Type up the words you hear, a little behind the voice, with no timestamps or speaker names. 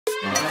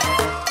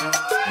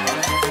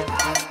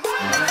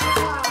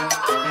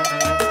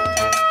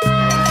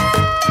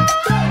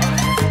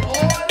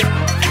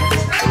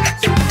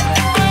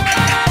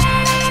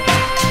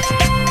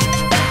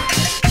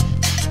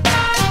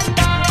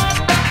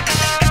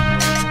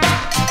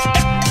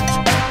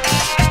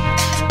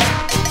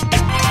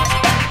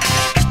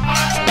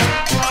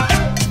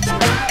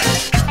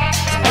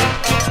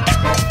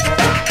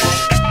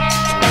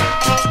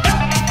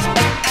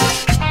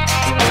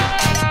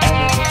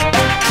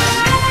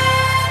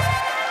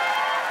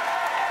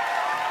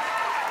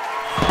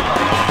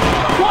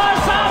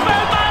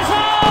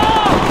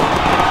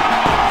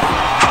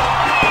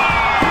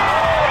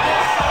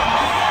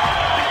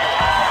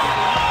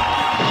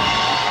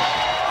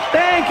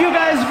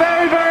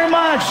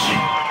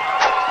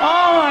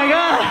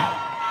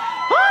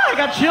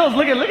Chills.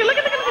 Look at.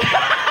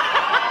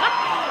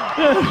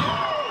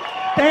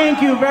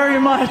 Thank you very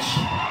much.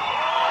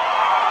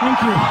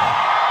 Thank you.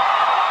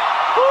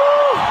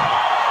 Woo.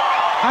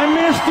 I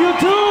missed you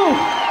too.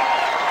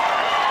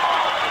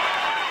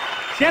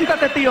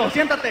 Siéntate, tío.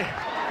 Siéntate.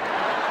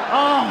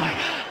 Oh my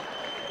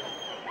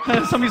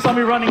God. Somebody saw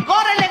me running.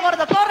 Córrele,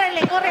 gordo.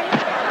 Córrele, córrele.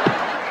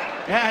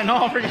 Yeah, I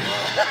know.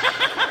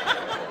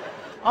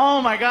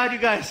 Oh my God, you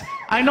guys.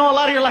 I know a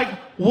lot of you are like,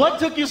 what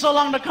took you so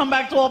long to come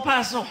back to El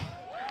Paso?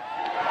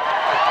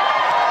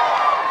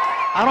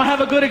 I don't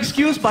have a good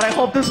excuse, but I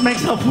hope this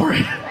makes up for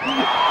it.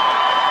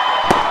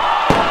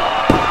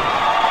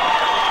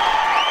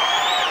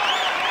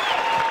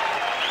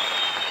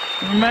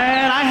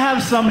 Man, I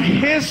have some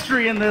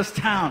history in this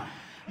town.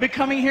 Been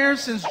coming here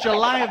since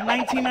July of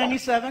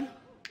 1997.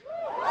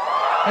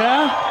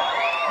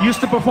 Yeah?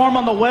 Used to perform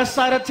on the west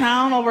side of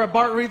town over at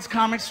Bart Reed's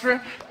comic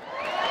strip.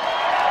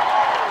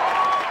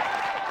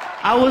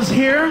 I was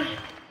here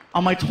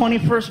on my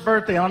 21st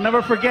birthday. I'll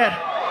never forget.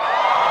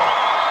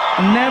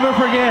 I'll never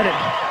forget it.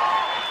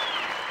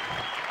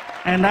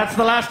 And that's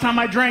the last time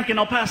I drank in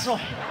El Paso.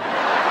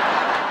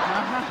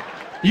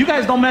 You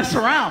guys don't mess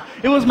around.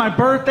 It was my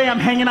birthday. I'm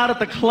hanging out at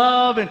the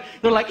club, and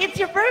they're like, "It's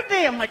your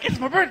birthday." I'm like, "It's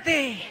my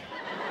birthday.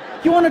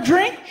 You want a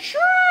drink?"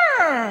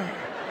 "Sure."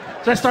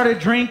 So I started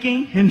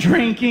drinking and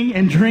drinking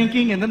and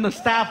drinking, and then the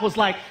staff was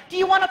like, "Do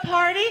you want to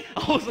party?"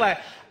 I was like,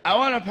 "I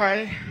want to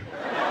party."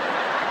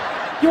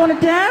 "You want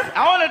to dance?"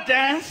 "I want to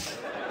dance."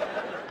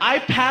 I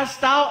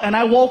passed out, and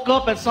I woke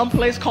up at some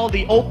place called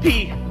the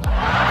OP.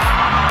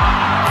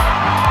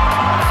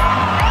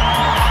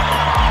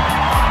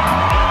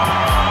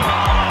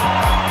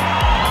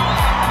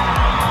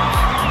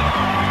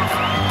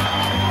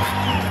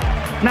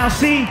 Now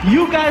see,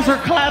 you guys are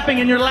clapping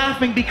and you're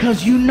laughing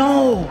because you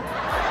know.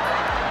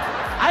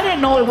 I didn't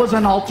know it was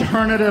an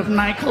alternative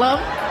nightclub.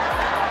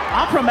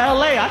 I'm from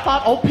LA. I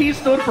thought OP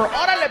stood for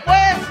Órale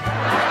Pues.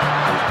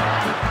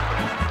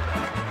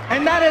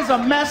 And that is a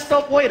messed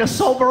up way to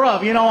sober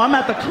up. You know, I'm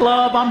at the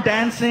club, I'm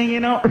dancing, you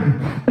know.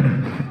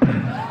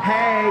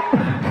 Hey.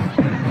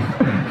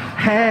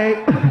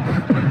 Hey.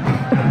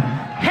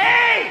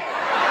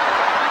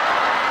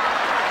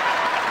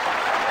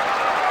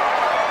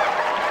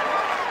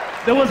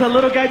 There was a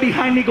little guy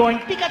behind me going,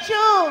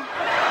 "Pikachu!"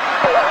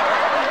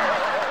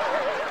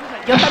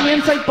 Yo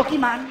también soy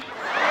Pokemon.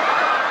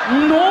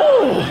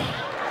 No!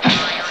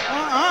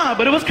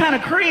 But it was kind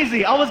of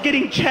crazy. I was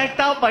getting checked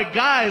out by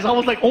guys. I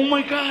was like, "Oh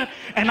my God."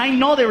 And I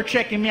know they were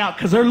checking me out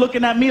because they're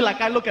looking at me like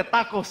I look at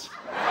tacos.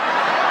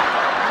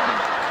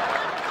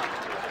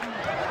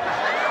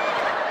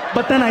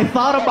 But then I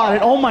thought about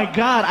it. Oh my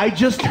God, I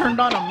just turned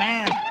on a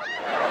man.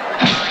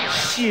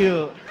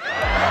 Shoot.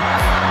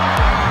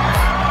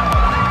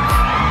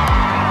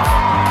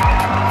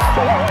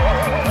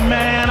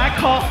 Man,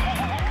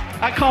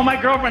 I call my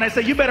girlfriend. I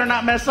say, "You better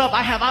not mess up.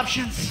 I have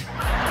options."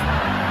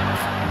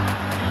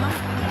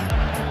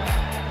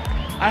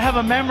 I have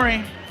a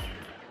memory.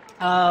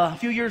 A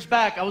few years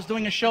back, I was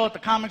doing a show at the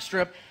comic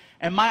strip,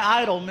 and my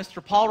idol, Mr.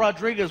 Paul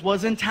Rodriguez,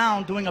 was in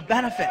town doing a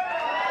benefit.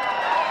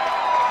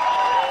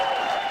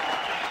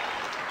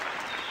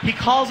 He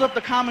calls up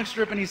the comic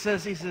strip and he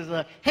says,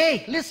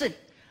 "Hey, listen,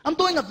 I'm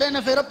doing a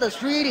benefit up the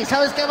street. Y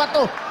sabes qué,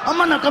 vato? I'm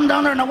gonna come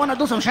down there and I wanna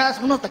do some shots,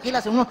 unos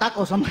tequilas and unos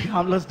tacos." I'm like,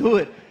 "Oh, let's do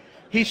it."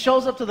 He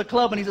shows up to the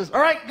club and he says, "All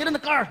right, get in the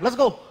car, let's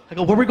go." I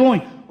go, "Where are we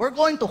going?" "We're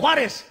going to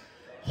Juarez."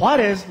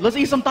 "Juarez? Let's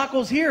eat some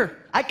tacos here."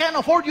 "I can't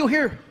afford you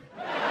here.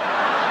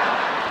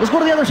 Let's go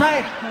to the other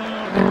side."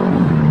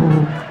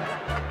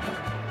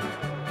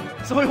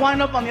 So we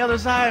wind up on the other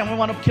side and we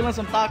wound up killing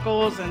some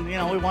tacos, and you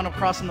know, we wound up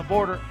crossing the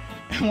border.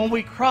 And when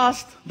we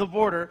crossed the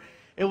border,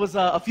 it was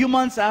a few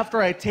months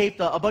after I taped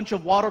a bunch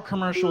of water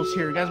commercials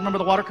here. You guys remember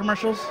the water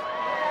commercials?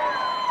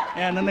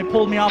 And then they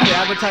pulled me off the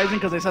advertising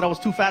because they said I was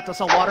too fat to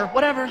sell water.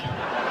 Whatever.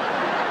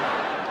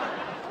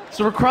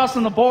 So we're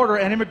crossing the border,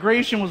 and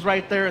immigration was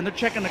right there, and they're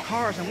checking the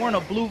cars, and we're in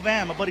a blue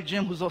van. My buddy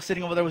Jim, who's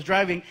sitting over there, was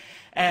driving,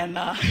 and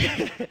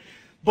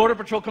Border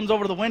Patrol comes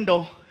over to the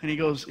window, and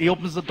he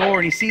opens the door,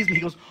 and he sees me.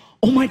 He goes,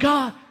 "Oh my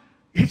God,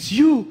 it's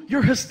you.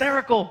 You're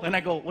hysterical." And I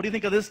go, "What do you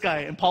think of this guy?"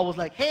 And Paul was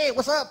like, "Hey,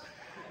 what's up?"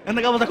 And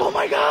the guy was like, oh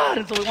my God.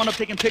 And so we wound up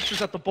taking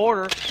pictures at the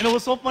border. And it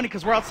was so funny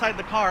because we're outside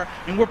the car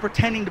and we're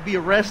pretending to be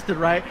arrested,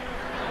 right?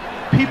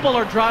 People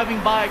are driving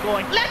by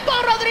going, Let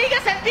go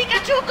Rodriguez and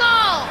Pikachu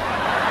go!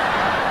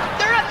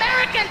 They're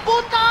American,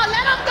 puto!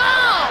 Let them go!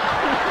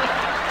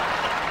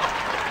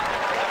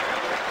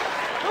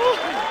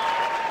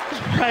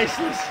 It's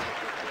priceless.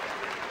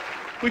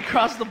 We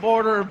crossed the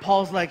border and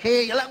Paul's like,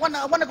 hey, I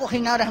wanna go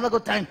hang out and have a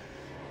good time.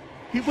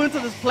 He went to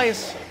this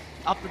place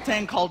up the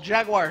 10 called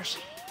Jaguars.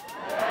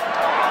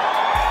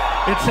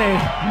 It's a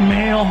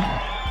male,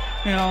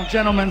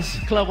 gentleman's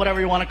club,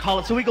 whatever you want to call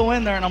it. So we go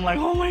in there and I'm like,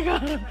 oh my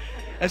God.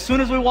 As soon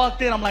as we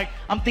walked in,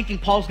 I'm thinking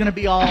Paul's gonna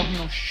be all,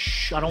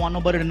 shh, I don't want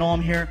nobody to know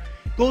I'm here.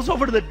 Goes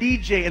over to the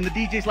DJ and the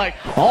DJ's like,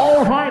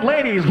 all right,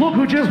 ladies, look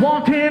who just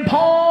walked in,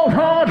 Paul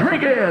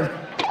Rodriguez.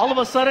 All of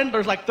a sudden,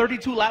 there's like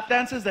 32 lap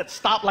dances that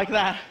stop like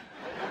that.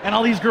 And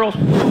all these girls,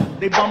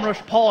 they bum rush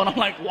Paul and I'm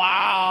like,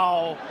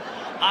 wow,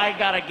 I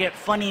gotta get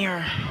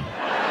funnier.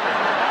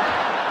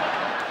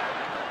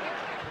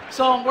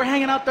 So we're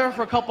hanging out there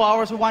for a couple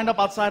hours. We wind up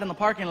outside in the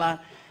parking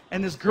lot.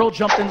 And this girl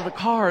jumped into the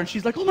car and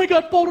she's like, oh my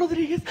God, Paul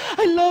Rodriguez,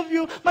 I love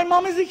you. My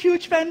mom is a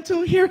huge fan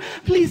too. Here,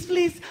 please,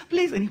 please,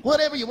 please. And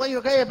whatever you want,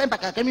 okay, ven para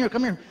acá, come here,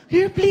 come here.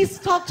 Here, please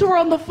talk to her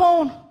on the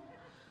phone.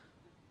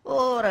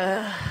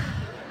 Ora.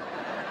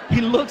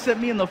 He looks at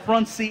me in the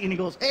front seat and he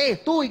goes, hey,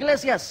 tú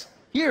Iglesias,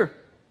 here,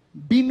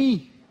 be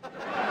me.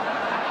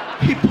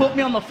 He put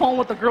me on the phone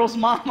with the girl's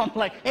mom. I'm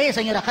like, hey,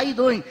 señora, how you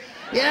doing?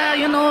 Yeah,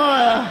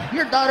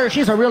 your daughter,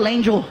 she's a real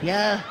angel.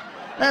 Yeah,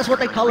 that's what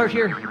they call her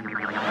here.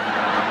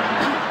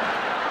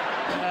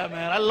 Yeah,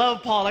 man, I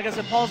love Paul. Like I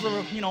said, Paul's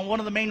one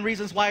of the main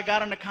reasons why I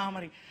got into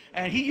comedy.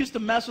 And he used to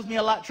mess with me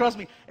a lot. Trust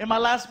me, in my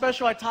last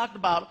special, I talked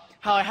about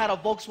how I had a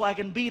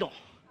Volkswagen Beetle.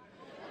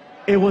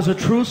 It was a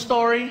true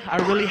story. I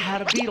really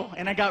had a Beetle.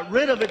 And I got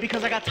rid of it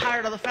because I got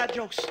tired of the fat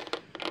jokes.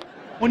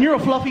 When you're a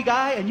fluffy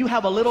guy and you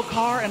have a little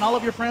car and all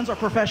of your friends are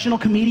professional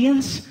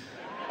comedians,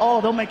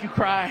 oh, they'll make you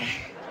cry.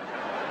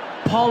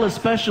 Paul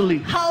especially.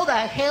 How the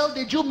hell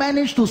did you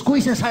manage to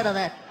squeeze inside of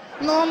that?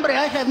 No, hombre,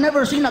 I have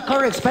never seen a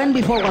car expand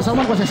before while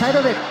someone was inside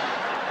of it.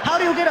 How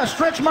do you get a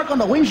stretch mark on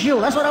the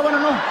windshield? That's what I want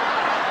to know.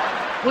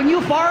 When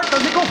you fart,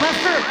 does it go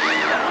faster?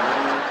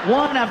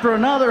 One after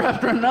another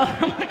after another.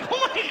 I'm like,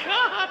 oh my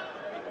God.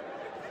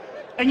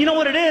 And you know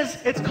what it is?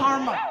 It's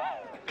karma.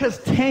 Because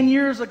 10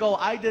 years ago,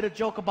 I did a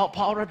joke about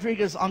Paul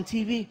Rodriguez on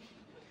TV.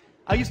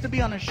 I used to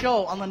be on a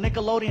show on the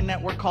Nickelodeon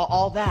network called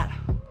All That.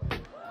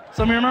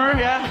 Some of you remember?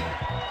 Yeah?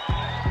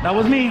 That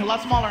was me, a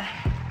lot smaller.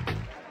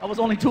 I was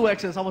only 2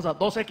 X's. I was a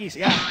 2X,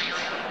 yeah.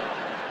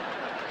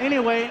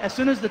 Anyway, as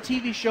soon as the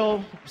TV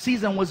show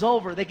season was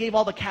over, they gave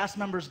all the cast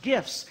members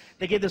gifts.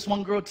 They gave this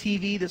one girl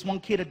TV, this one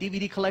kid a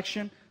DVD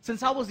collection.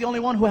 Since I was the only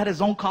one who had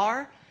his own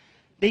car,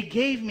 they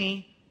gave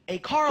me a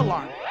car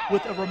alarm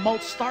with a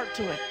remote start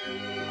to it.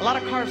 A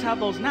lot of cars have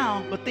those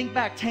now, but think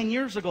back 10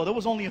 years ago, there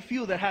was only a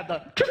few that had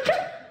the...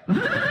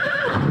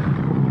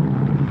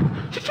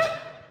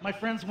 My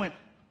friends went,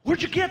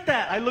 where'd you get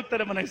that? I looked at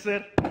him and I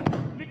said,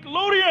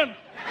 Nickelodeon.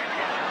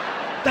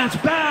 That's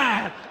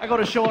bad. I go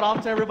to show it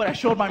off to everybody. I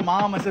showed my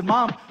mom. I said,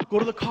 Mom, go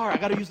to the car. I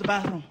got to use the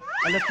bathroom.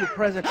 I left you a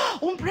present.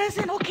 Oh, a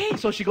present, okay.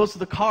 So she goes to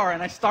the car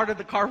and I started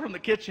the car from the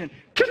kitchen.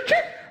 El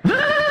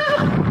diablo!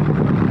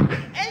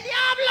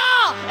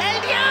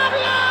 El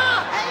diablo!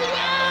 El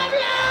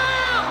diablo!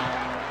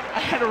 I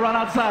had to run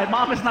outside.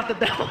 Mom, it's not the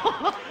devil.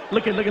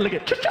 Look at.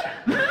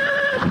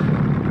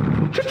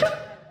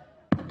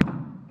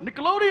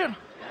 Nickelodeon.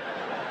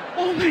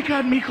 Oh my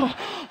God, mijo.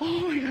 Oh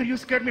my God, you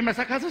scared me. Me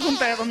sacaste un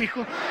pedo,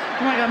 mijo.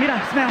 Oh my God, mira,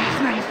 smell,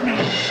 mijo,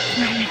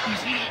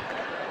 smell.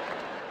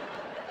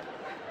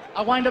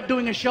 I wind up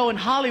doing a show in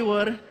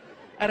Hollywood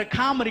at a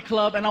comedy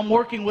club, and I'm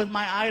working with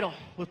my idol,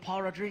 with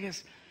Paul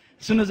Rodriguez.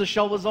 As soon as the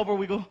show was over,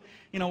 we go,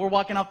 we're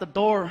walking out the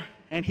door,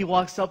 and he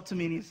walks up to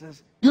me and he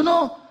says,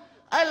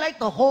 I like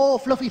the whole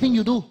fluffy thing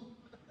you do.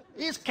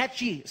 It's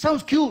catchy,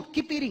 sounds cute,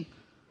 keep eating.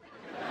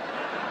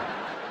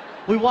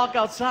 We walk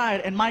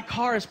outside, and my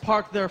car is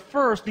parked there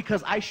first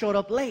because I showed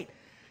up late.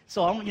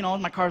 So,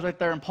 my car's right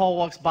there, and Paul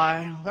walks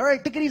by. All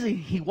right, take it easy.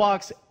 He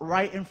walks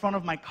right in front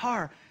of my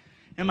car.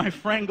 And my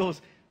friend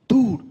goes,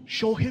 dude,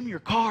 show him your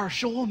car.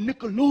 Show him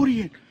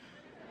Nickelodeon.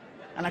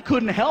 And I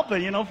couldn't help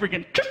it,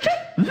 freaking.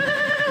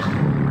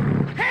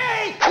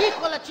 Hey,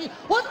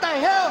 what the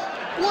hell?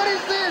 What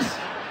is this?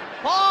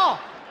 Paul.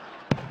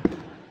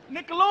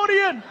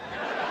 Nickelodeon.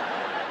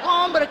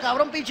 Hombre,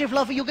 cabrón, pinche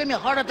fluffy, you gave me a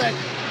heart attack.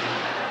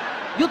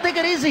 You take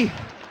it easy.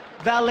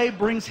 Valet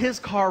brings his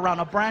car around,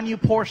 a brand new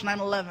Porsche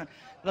 911.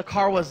 The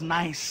car was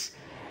nice.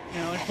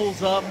 It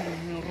pulls up.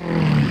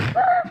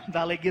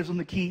 Valet gives him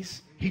the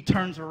keys. He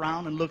turns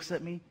around and looks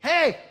at me.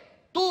 Hey,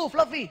 tú,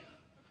 Fluffy,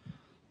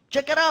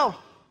 check it out.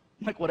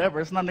 I'm like,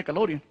 whatever, it's not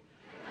Nickelodeon.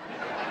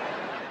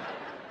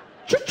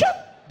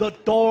 The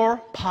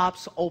door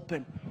pops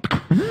open.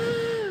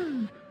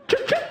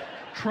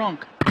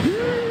 Trunk.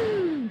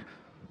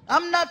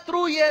 I'm not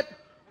through yet.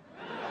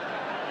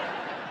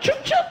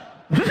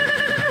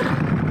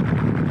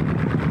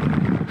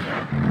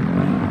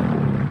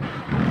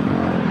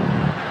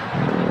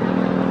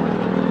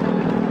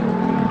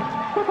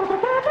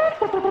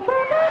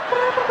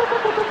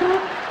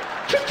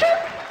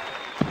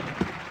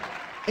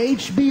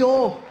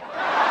 HBO.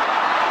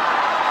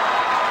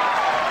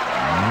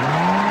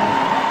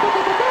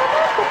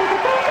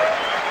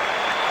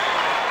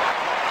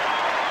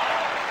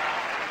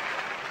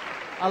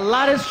 A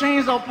lot has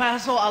changed, El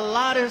Paso. A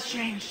lot has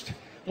changed.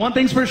 One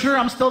thing's for sure,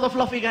 I'm still the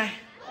fluffy guy.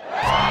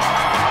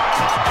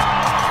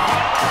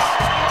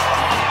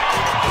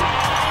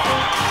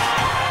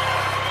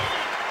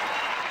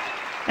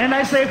 And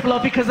I say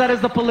fluffy because that is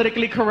the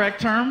politically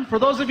correct term. For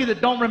those of you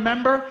that don't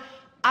remember,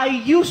 I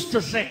used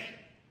to say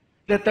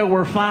that there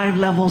were 5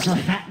 levels of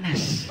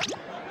fatness.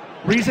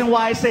 Reason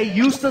why I say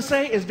used to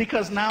say is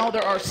because now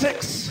there are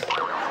 6.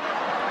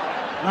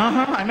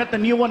 I met the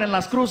new one in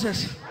Las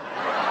Cruces.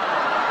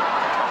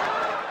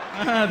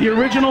 The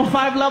original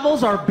 5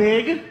 levels are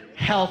big,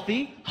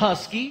 healthy,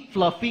 husky,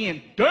 fluffy,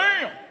 and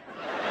damn.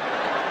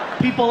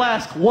 People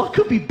ask, what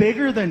could be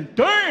bigger than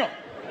damn?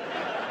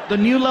 The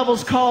new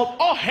level's called,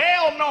 oh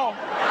hell no.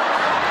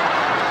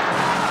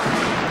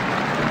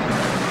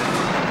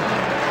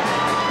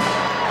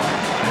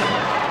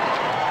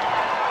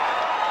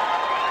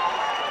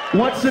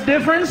 What's the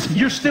difference?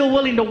 You're still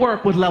willing to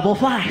work with level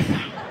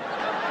 5.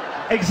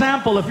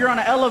 Example, if you're on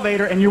an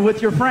elevator and you're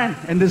with your friend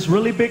and this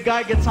really big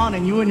guy gets on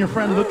and you and your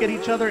friend look at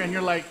each other and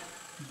you're like,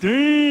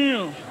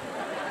 damn.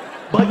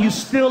 But you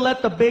still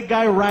let the big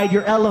guy ride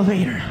your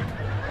elevator.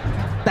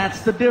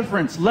 That's the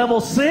difference. Level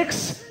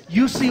 6,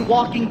 you see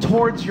walking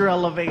towards your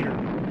elevator.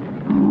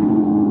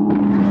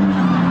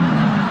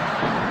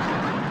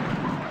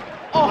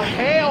 Oh,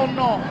 hell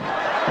no.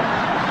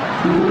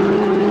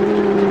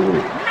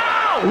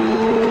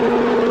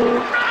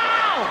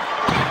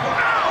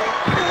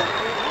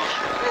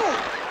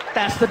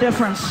 That's the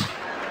difference.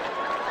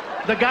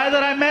 The guy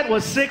that I met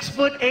was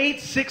 6'8",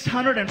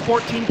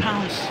 614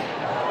 pounds.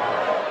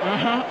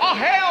 Oh,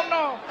 hell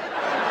no.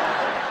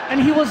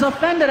 And he was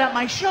offended at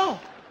my show.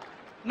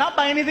 Not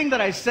by anything that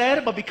I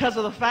said, but because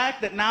of the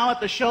fact that now at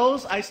the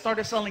shows, I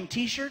started selling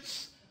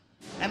t-shirts.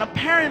 And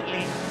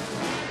apparently,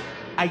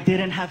 I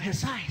didn't have his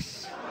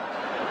size.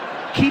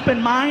 Keep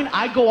in mind,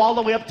 I go all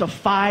the way up to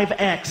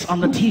 5X on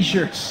the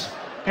t-shirts.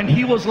 And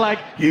he was like,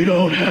 you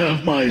don't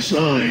have my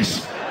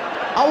size.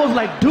 I was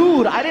like,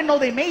 dude, I didn't know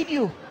they made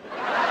you.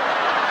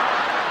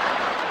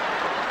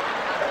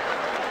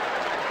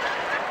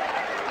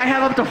 I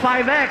have up to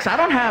 5X. I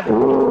don't have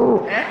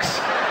X.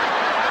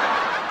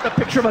 The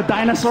picture of a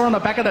dinosaur on the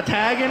back of the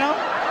tag, you know?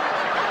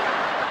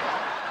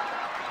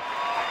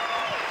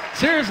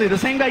 Seriously, the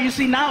same guy you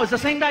see now is the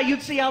same guy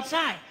you'd see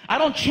outside. I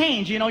don't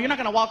change, you know? You're not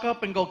gonna walk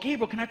up and go,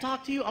 Gabriel, can I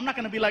talk to you? I'm not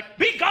gonna be like,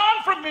 be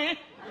gone from me.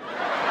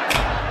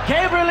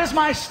 Gabriel is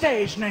my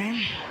stage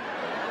name.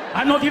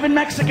 I'm not even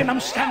Mexican,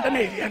 I'm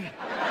Scandinavian.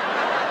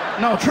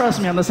 No,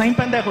 trust me, I'm the same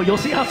pendejo you'll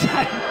see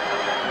outside.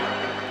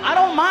 I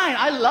don't mind,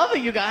 I love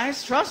it, you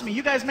guys. Trust me,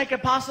 you guys make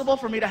it possible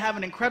for me to have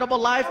an incredible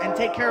life and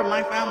take care of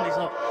my family,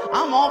 so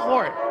I'm all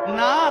for it.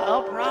 Not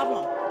a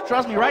problem.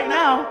 Trust me, right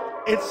now,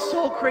 it's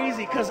so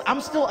crazy because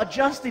I'm still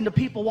adjusting to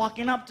people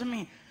walking up to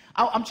me.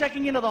 I'm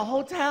checking into the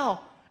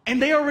hotel,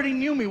 and they already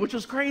knew me, which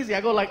was crazy.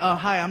 I go like,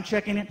 hi, I'm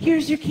checking in.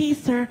 Here's your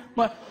keys, sir.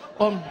 But,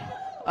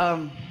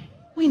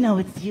 we know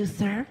it's you,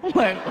 sir. I'm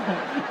like,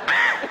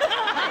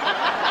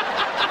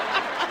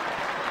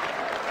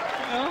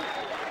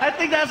 I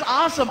think that's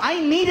awesome.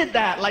 I needed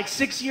that like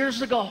 6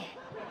 years ago.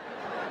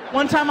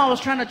 One time I was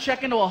trying to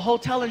check into a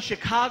hotel in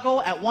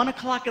Chicago at 1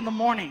 o'clock in the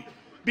morning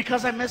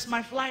because I missed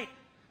my flight.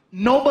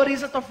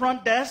 Nobody's at the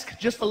front desk,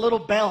 just a little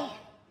bell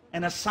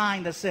and a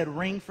sign that said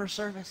ring for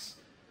service.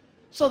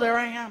 So there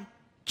I am.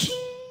 Ching,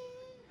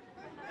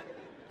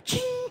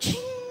 ching, ching,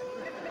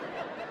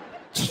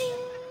 ching.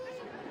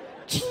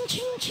 Ching,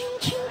 ching, ching,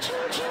 ching,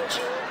 ching, ching,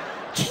 ching,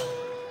 ching,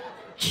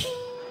 ching,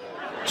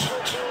 ching,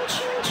 ching, ching,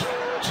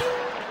 ching,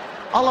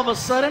 ching. All of a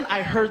sudden,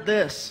 I heard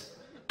this.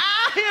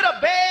 I hit a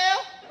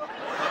bell.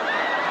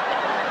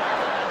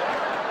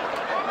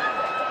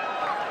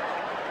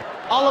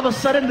 All of a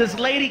sudden, this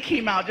lady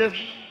came out, just.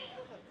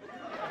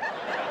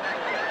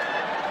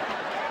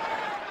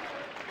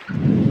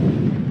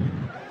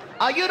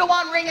 Are you the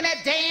one ringing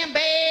that damn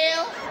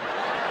bell?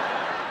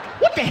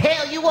 What the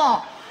hell you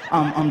want?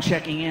 I'm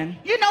checking in.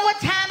 You know what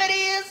time it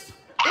is?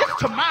 It's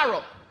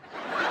tomorrow.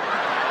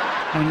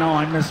 I know,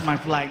 I missed my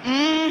flight.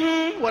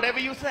 Whatever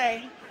you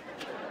say.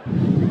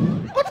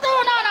 What's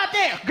going on out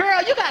there?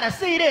 Girl, you gotta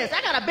see this.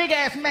 I got a big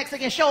ass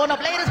Mexican showing up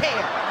late as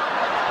hell.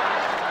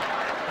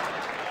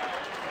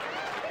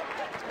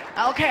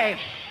 Okay.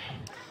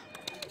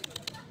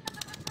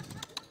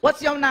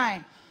 What's your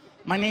name?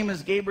 My name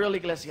is Gabriel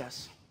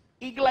Iglesias.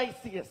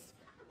 Iglesias.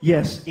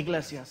 Yes,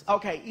 Iglesias.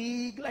 Okay,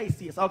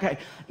 Iglesias. Okay,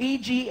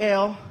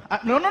 E-G-L.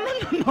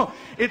 No.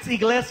 It's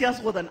Iglesias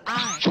with an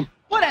I.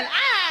 With an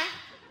I?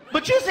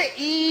 But you said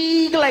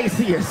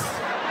Iglesias.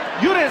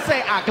 You didn't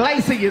say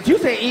Iglesias. You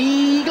said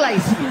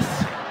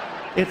Iglesias.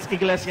 It's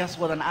Iglesias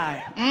with an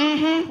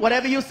I.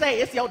 Whatever you say,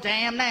 it's your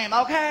damn name,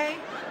 okay?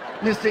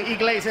 Mr.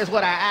 Iglesias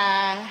with an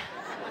I.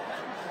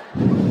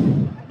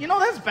 You know,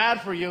 that's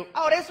bad for you.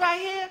 Oh, this right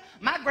here?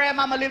 My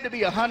grandmama lived to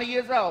be 100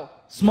 years old.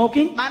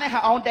 Smoking? Minding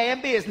her own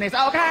damn business,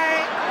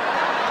 okay?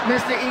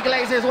 Mr.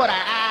 Iglesias, what an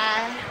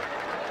eye.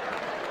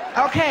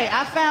 Okay,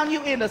 I found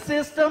you in the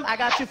system. I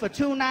got you for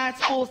 2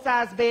 nights,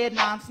 full-size bed,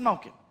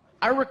 non-smoking.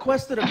 I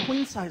requested a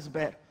queen-size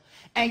bed.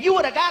 And you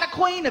would have got a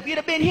queen if you'd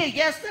have been here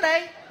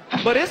yesterday.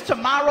 But it's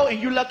tomorrow, and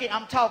you're lucky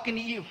I'm talking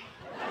to you.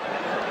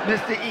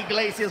 Mr.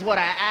 Iglesias, what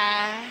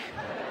I?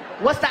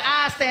 What's the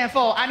I stand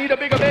for? I need a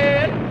bigger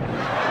bed.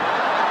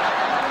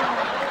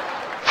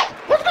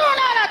 What's going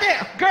on out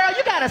there? Girl,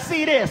 you gotta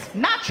see this.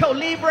 Nacho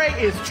Libre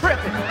is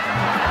tripping.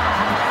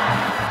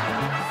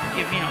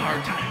 Give me a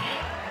hard time.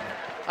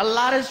 A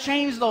lot has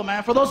changed though,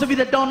 man. For those of you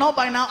that don't know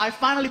by now, I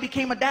finally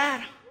became a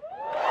dad.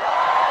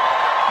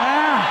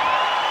 Yeah.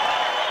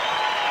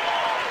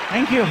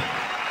 Thank you.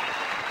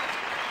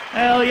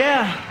 Hell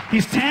yeah.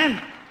 He's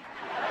 10.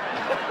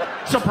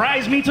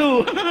 Surprised me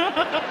too.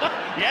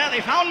 Yeah, they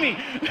found me.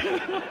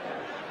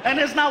 And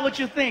it's not what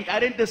you think.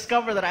 I didn't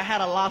discover that I had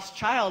a lost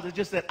child. It's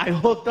just that I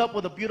hooked up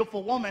with a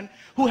beautiful woman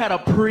who had a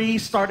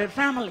pre-started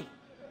family.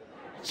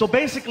 So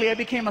basically, I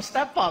became a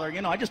stepfather.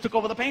 You know, I just took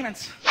over the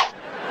payments.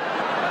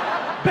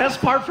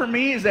 Best part for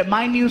me is that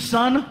my new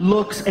son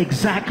looks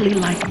exactly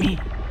like me.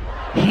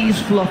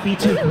 He's fluffy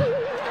too.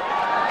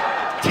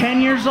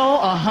 10 years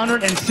old,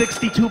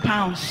 162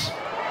 pounds.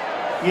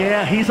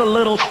 Yeah, he's a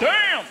little,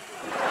 damn!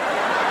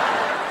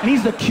 And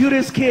he's the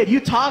cutest kid. You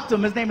talk to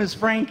him, his name is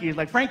Frankie. He's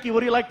like, Frankie, what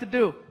do you like to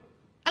do?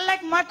 I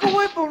like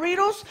microwave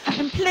burritos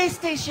and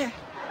PlayStation.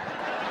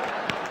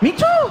 Me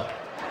too.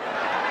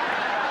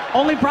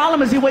 Only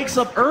problem is he wakes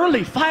up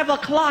early, 5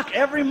 o'clock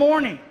every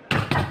morning.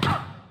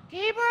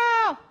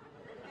 Gabriel!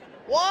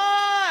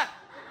 What?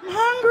 I'm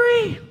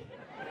hungry.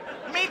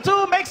 Me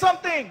too, make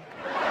something.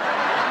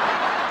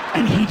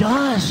 And he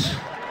does.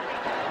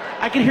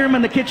 I can hear him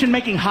in the kitchen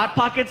making Hot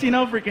Pockets, you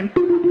know, freaking.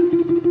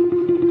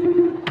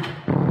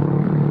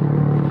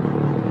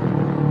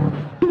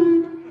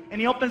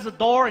 And he opens the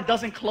door and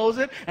doesn't close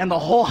it, and the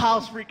whole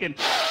house freaking.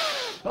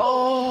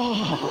 Oh.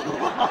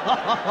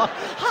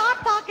 Hot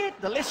Pocket,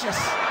 delicious.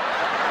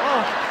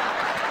 Oh.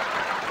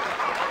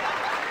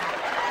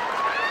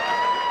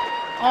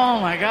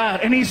 Oh my God,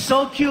 and he's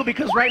so cute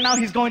because right now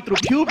he's going through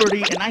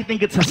puberty and I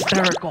think it's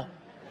hysterical.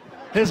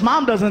 His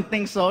mom doesn't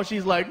think so.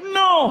 She's like,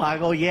 no. I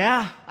go,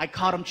 yeah, I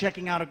caught him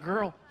checking out a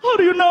girl. How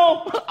do you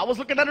know? I was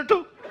looking at her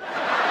too.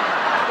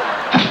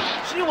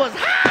 She was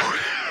hot.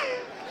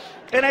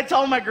 And I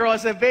told my girl, I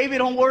said, baby,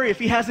 don't worry. If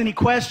he has any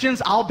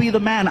questions, I'll be the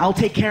man. I'll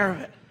take care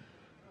of it.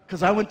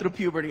 Because I went through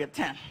puberty at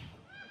 10.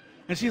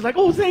 And she's like,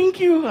 oh,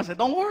 thank you. I said,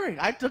 don't worry.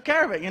 I took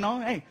care of it, you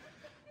know. Hey,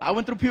 I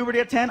went through puberty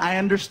at 10. I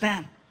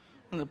understand.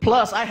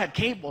 Plus, I had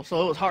cable,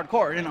 so it was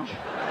hardcore, you know.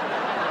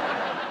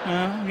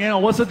 You know,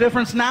 what's the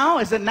difference now?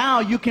 Is that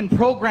now you can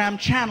program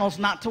channels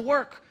not to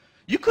work.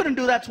 You couldn't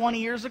do that 20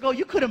 years ago.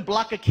 You couldn't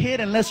block a kid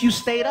unless you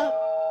stayed up.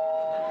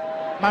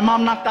 My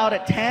mom knocked out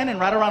at 10 and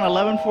right around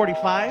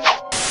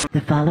 11:45.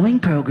 The following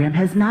program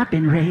has not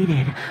been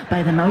rated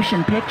by the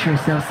Motion Picture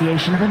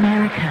Association of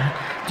America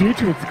due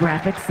to its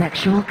graphic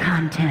sexual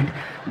content.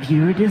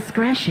 Viewer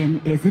discretion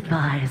is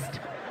advised.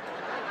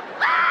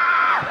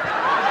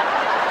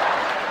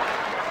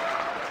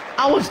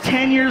 I was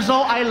 10 years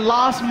old. I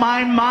lost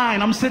my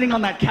mind. I'm sitting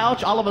on that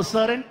couch all of a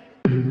sudden.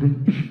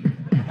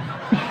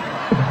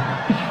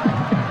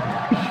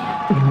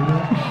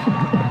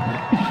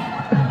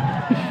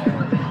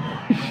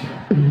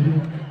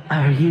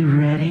 Are you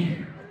ready?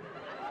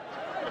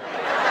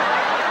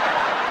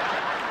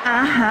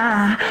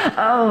 Uh-huh.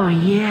 Oh,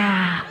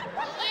 yeah.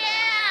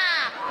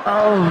 Yeah!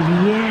 Oh,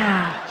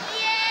 yeah.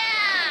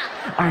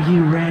 Yeah! Are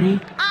you ready?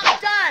 I'm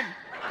done!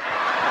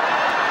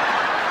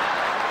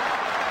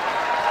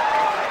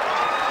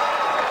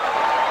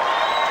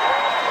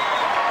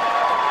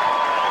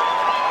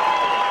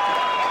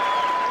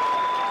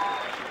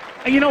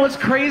 And you know what's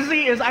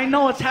crazy is I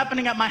know what's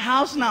happening at my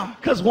house now.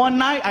 Because one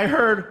night I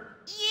heard,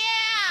 Yeah!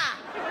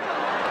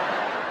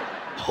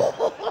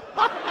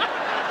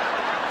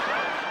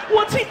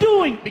 what's he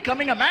doing?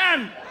 Becoming a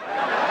man.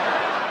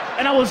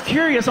 And I was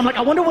curious. I'm like,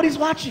 I wonder what he's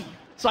watching.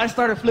 So I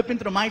started flipping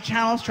through my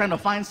channels, trying to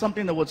find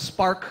something that would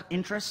spark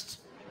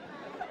interest.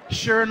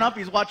 Sure enough,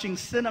 he's watching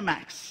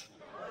Cinemax.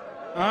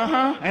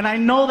 Uh-huh. And I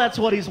know that's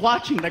what he's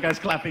watching. That guy's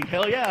clapping.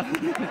 Hell yeah.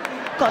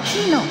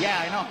 Cochino.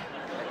 Yeah, I know.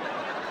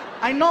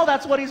 I know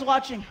that's what he's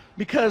watching.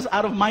 Because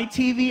out of my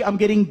TV, I'm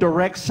getting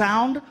direct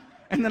sound.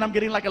 And then I'm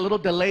getting like a little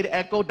delayed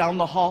echo down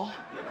the hall.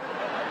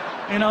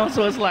 You know,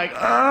 so it's like,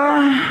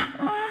 yeah,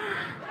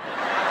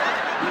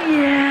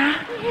 yeah,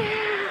 yeah.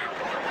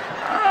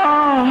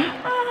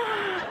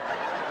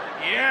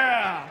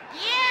 Yeah!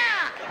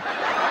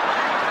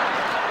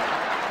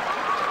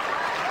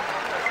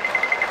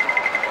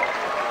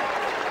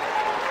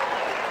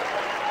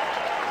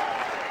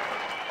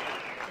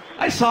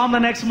 I saw him the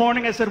next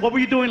morning. I said, what were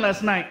you doing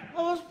last night?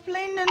 I was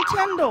playing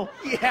Nintendo.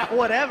 Yeah,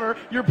 whatever.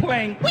 You're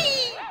playing.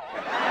 Whee!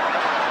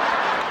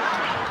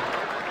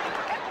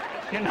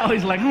 And now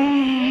he's like,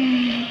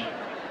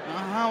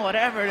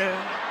 whatever, dude.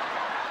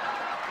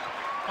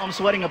 I'm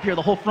sweating up here.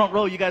 The whole front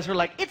row, you guys are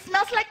like, It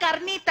smells like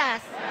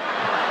carnitas.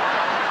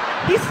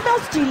 He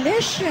smells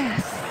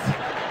delicious.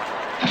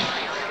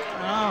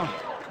 oh.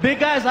 Big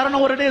guys, I don't know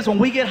what it is. When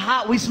we get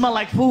hot, we smell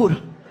like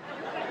food.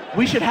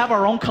 We should have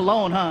our own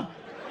cologne, huh?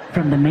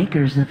 From the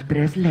makers of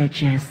Tres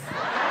Leches.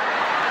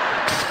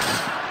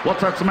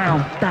 What's that smell?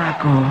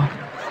 Taco.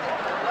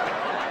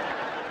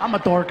 I'm a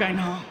dork, I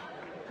know.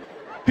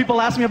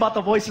 People ask me about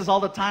the voices all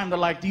the time. They're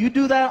like, do you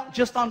do that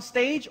just on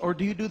stage or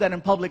do you do that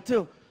in public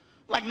too?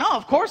 I'm like, no,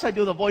 of course I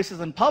do the voices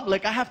in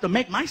public. I have to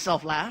make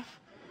myself laugh.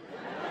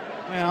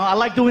 You know, I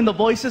like doing the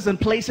voices in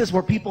places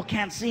where people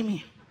can't see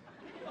me.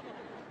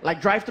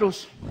 Like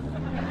drive-thrus.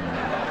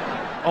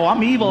 Oh,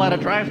 I'm evil at a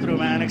drive-thru,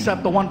 man,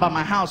 except the one by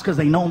my house because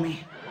they know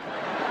me.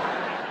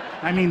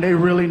 I mean, they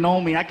really know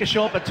me. I could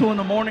show up at 2 in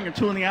the morning or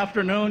 2 in the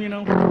afternoon, you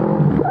know.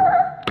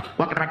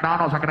 Welcome to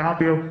McDonald's, how can I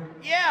help you?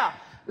 Yeah,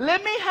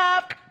 let me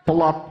have...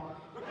 Pull up.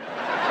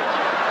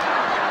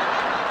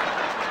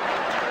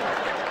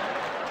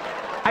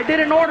 I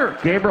didn't order.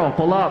 Gabriel,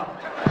 pull up.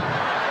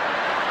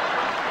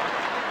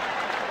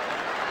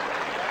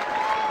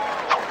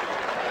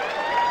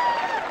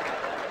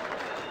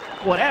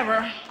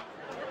 Whatever.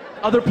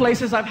 Other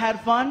places I've had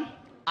fun,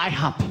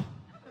 IHOP.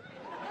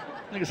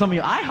 Look at some of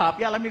you, IHOP?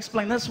 Yeah, let me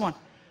explain this one.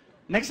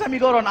 Next time you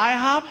go to an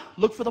IHOP,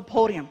 look for the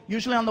podium.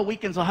 Usually on the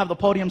weekends, they'll have the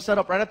podium set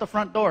up right at the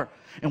front door.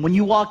 And when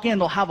you walk in,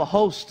 they'll have a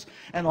host,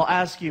 and they'll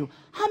ask you,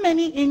 how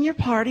many in your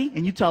party?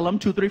 And you tell them,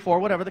 2, 3, 4,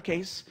 whatever the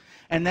case.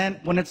 And then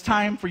when it's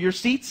time for your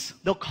seats,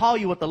 they'll call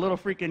you with the little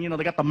freaking, you know,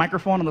 they got the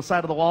microphone on the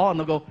side of the wall, and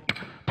they'll go,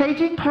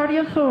 Paging party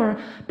of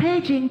 4.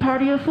 Paging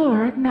party of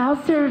 4.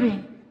 Now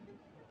serving.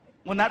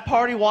 When that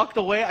party walked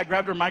away, I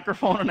grabbed her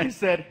microphone and I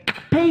said,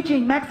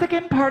 Paging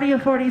Mexican party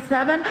of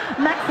 47.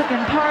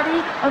 Mexican party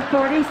of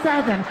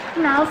 47.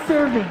 Now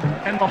serving.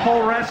 and the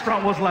whole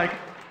restaurant was like,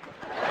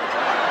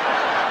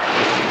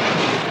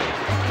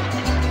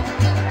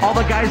 all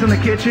the guys in the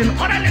kitchen,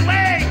 órale,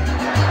 güey!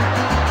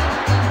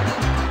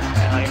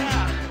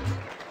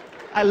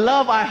 I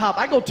love IHOP.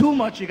 I go too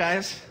much, you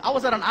guys. I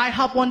was at an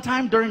IHOP one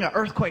time during an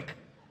earthquake.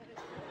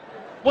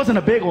 Wasn't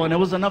a big one. It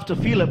was enough to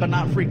feel it, but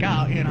not freak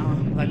out, you know.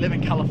 I live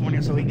in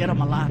California, so we get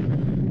them a lot.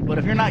 But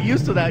if you're not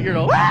used to that, you're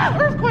like, ah,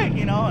 earthquake,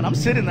 you know, and I'm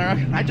sitting there.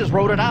 I just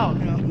wrote it out,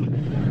 you know.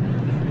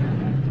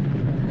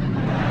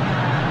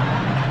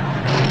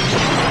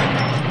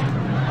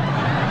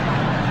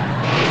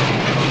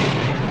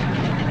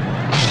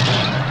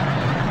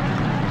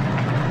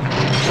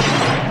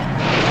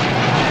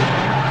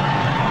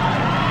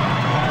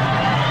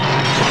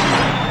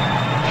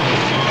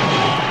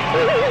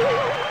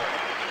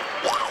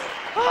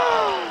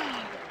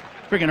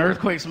 Freaking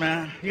earthquakes,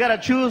 man. You gotta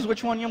choose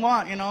which one you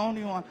want, you know? Do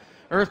you want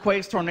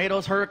earthquakes,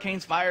 tornadoes,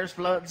 hurricanes, fires,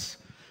 floods?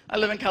 I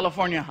live in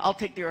California. I'll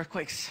take the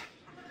earthquakes.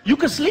 You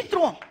can sleep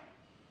through them,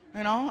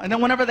 you know? And then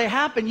whenever they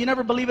happen, you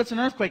never believe it's an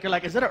earthquake. You're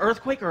like, is it an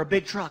earthquake or a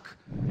big truck?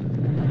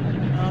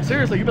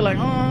 Seriously, you'd be like,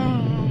 oh. Oh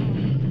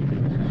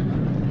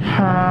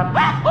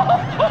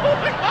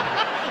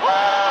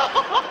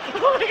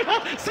my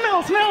God.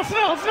 Smell.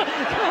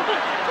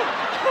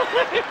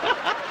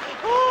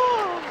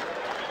 Oh.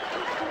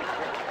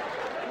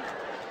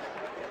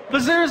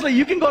 But seriously,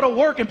 you can go to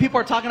work and people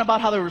are talking about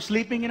how they were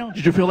sleeping, you know?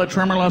 Did you feel that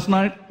tremor last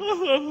night?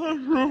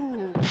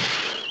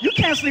 You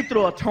can't sleep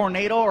through a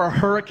tornado or a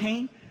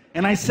hurricane.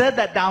 And I said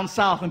that down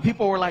south, and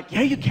people were like,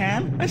 yeah, you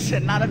can. I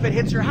said, not if it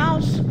hits your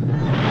house.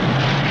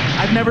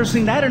 I've never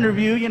seen that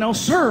interview, you know.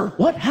 Sir,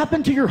 what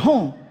happened to your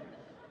home?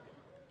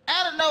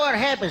 I don't know what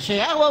happened. See,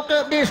 I woke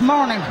up this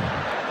morning,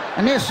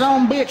 and this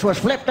son bitch was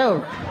flipped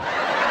over.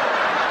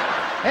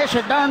 That's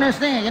the darnest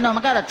thing. You know,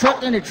 I got a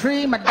truck in the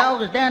tree, my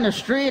dog is down the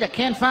street, I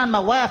can't find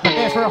my wife, but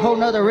that's for a whole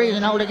nother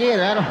reason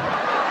altogether.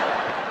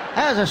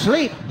 I was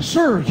asleep.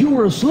 Sir, you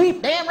were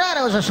asleep? Damn right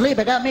I was asleep.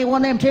 I got me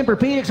one of them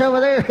Tempur-Pedics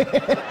over there.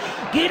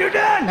 Get her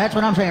done. That's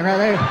what I'm saying right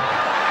there.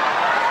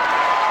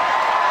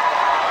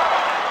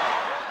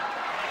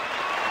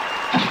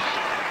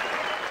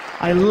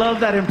 I love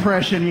that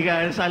impression, you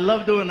guys. I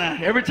love doing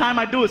that. Every time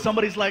I do it,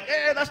 somebody's like,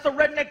 hey, that's the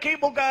redneck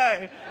cable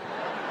guy.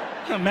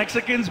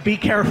 Mexicans, be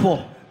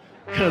careful.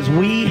 Because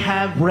we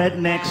have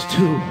rednecks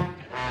too.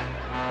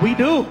 We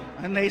do.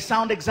 And they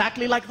sound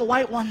exactly like the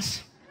white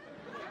ones.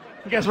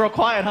 You guys are all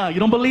quiet, huh? You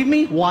don't believe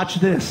me? Watch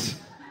this.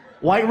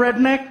 White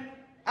redneck.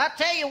 I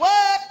tell you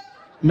what.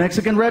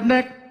 Mexican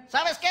redneck.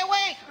 ¿Sabes qué,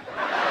 güey?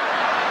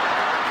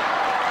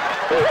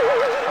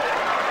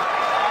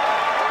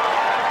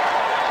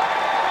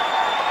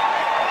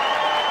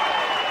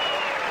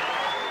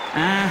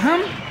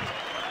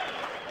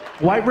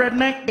 White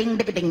redneck. Ding,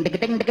 ding, ding, ding,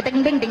 ding,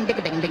 ding, ding, ding, ding,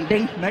 ding, ding,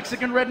 ding.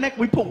 Mexican redneck.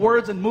 We put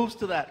words and moves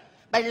to that.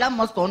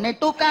 Bailamos con el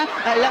tuca,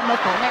 bailamos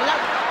con el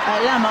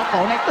bailamos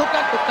con el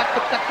tuca, tuca,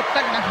 tuca, tuca.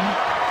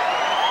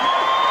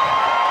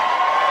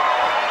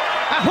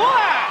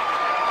 Ahoy!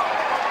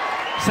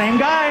 Same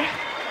guy.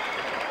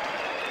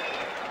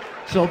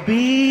 So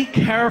be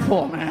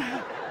careful,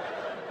 man.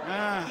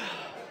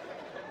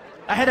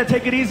 I had to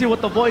take it easy with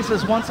the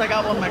voices once I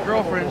got with my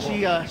girlfriend.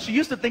 She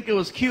used to think it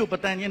was cute,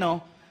 but then, you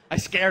know, I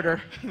scared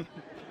her.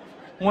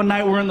 One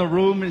night we're in the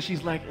room and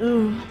she's like,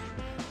 ooh,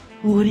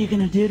 what are you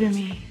gonna do to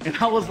me? And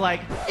I was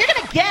like, You're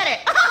gonna get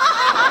it.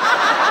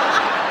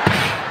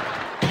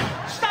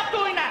 stop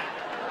doing that.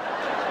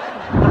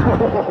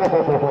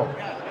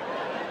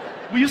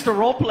 We used to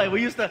role play.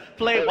 We used to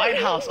play White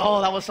House.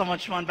 Oh, that was so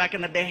much fun back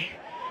in the day.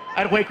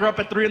 I'd wake her up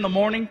at 3 in the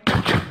morning.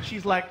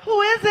 She's like,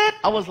 who is it?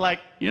 I was like,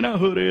 you know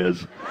who it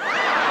is.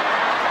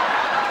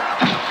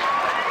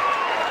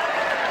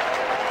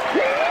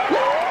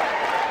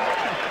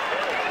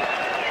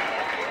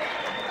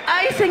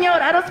 Ay,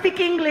 señor, I don't speak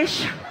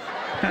English.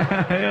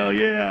 Hell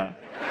yeah.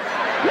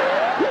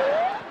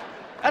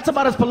 That's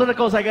about as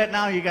political as I get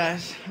now, you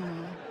guys.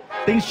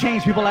 Things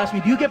change. People ask me,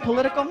 do you get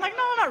political? I'm like,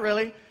 no, not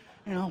really.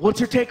 You know, what's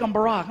your take on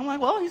Barack? I'm like,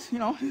 well, he's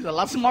a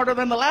lot smarter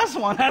than the last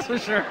one, that's for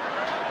sure.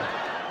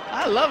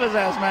 I love his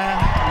ass, man.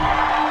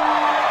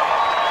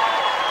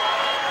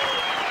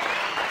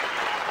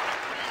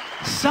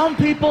 Some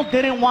people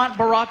didn't want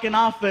Barack in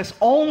office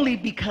only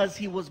because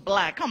he was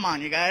black. Come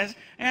on, you guys.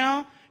 You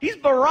know, he's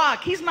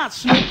Barack. He's not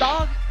Snoop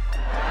Dogg.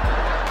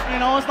 You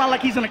know, it's not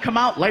like he's gonna come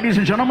out, ladies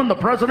and gentlemen, the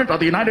President of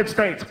the United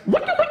States.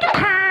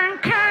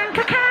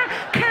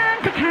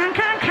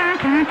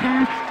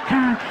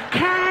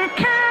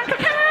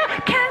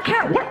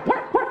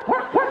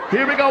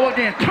 Here we go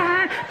again.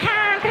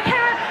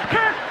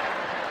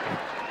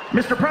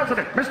 Mr.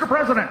 President, Mr.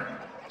 President.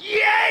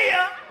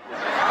 Yeah!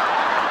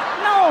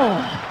 No.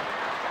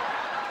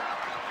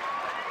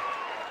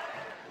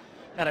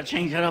 Gotta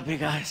change it up, you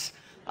guys.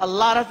 A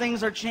lot of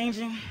things are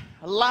changing.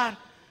 A lot.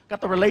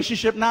 Got the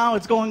relationship now.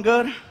 It's going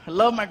good. I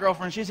love my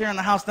girlfriend. She's here in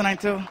the house tonight,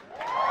 too.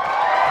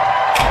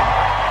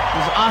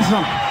 It's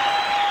awesome.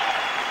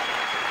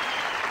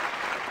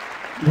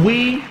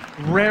 We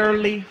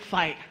rarely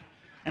fight.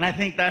 And I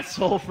think that's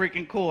so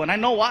freaking cool. And I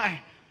know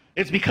why.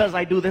 It's because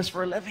I do this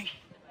for a living.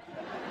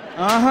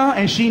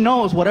 And she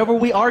knows whatever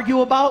we argue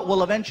about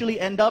will eventually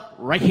end up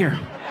right here.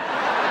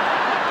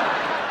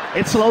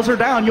 It slows her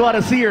down. You ought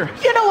to see her.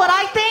 You know what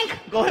I think?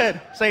 Go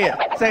ahead. Say it.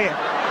 Say it.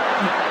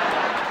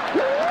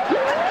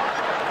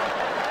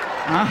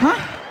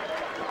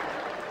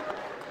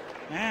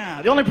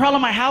 Yeah. The only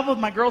problem I have with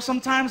my girl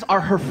sometimes are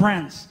her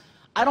friends.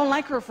 I don't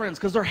like her friends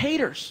because they're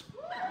haters.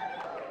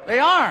 They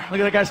are.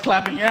 Look at that guy's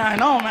clapping. Yeah, I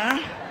know,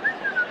 man.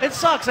 It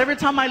sucks. Every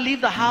time I leave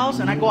the house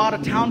and I go out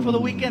of town for the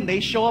weekend, they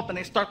show up and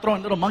they start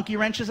throwing little monkey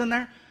wrenches in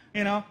there,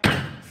 you know.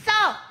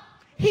 So,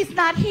 he's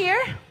not here?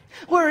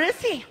 Where is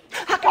he?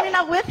 How come you're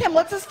not with him?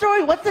 What's the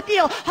story? What's the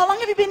deal? How long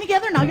have you been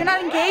together now? You're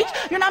not engaged?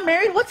 You're not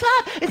married? What's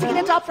up? Is he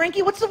gonna top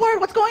Frankie? What's the word?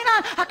 What's going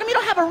on? How come you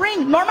don't have a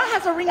ring? Norma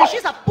has a ring and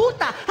she's a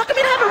puta. How come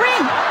you don't have a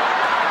ring?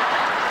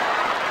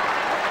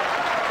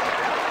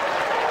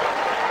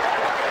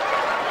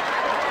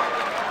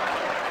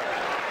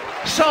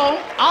 So,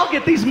 I'll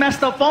get these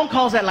messed up phone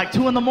calls at like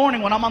 2 in the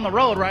morning when I'm on the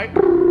road, right?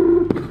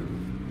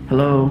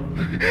 Hello?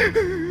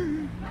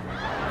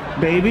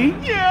 Baby?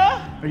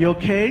 Yeah? Are you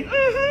okay?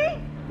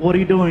 What are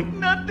you doing?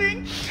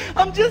 Nothing.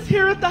 I'm just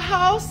here at the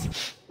house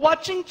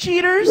watching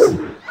Cheaters.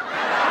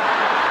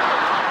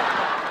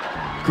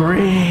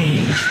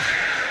 Great.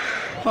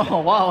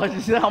 Oh, wow. Did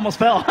you see that? I almost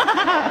fell.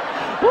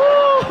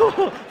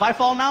 Woo! If I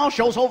fall now,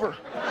 show's over.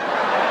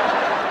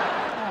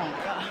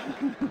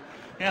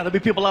 Yeah, there'll be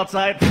people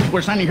outside.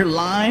 We're standing here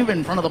live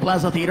in front of the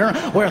Plaza Theater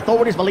where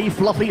authorities believe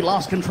Fluffy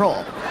lost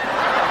control.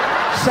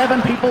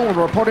 7 people were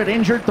reported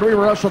injured, 3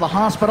 were rushed to the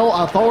hospital.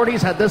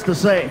 Authorities had this to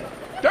say.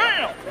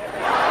 Damn!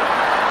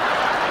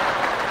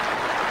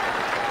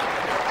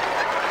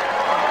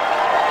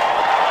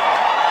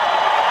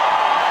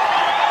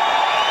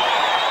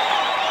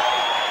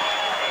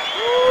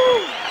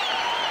 Woo.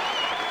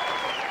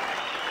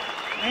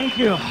 Thank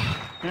you.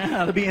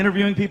 Yeah, they'll be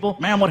interviewing people.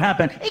 Man, what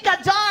happened? It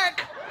got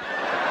dark.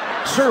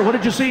 Sir, what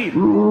did you see? Se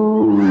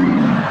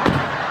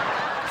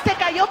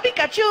cayó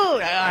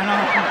Pikachu. I know.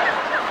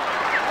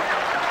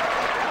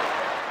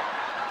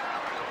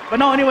 But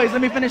no, anyways,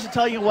 let me finish to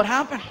tell you what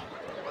happened.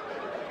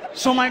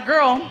 So my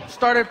girl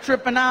started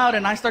tripping out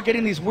and I started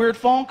getting these weird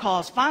phone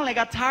calls. Finally, I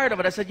got tired of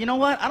it. I said, you know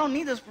what? I don't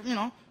need this,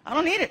 I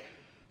don't need it.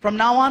 From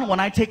now on,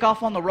 when I take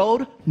off on the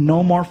road,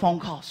 no more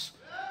phone calls.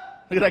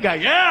 Look at that guy.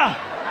 Yeah!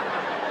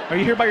 Are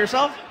you here by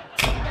yourself?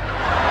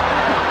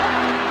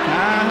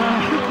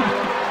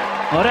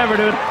 Whatever,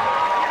 dude.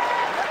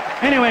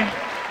 Anyway,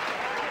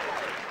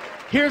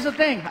 here's the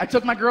thing. I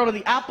took my girl to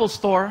the Apple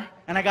store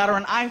and I got her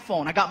an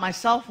iPhone. I got my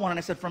cell phone and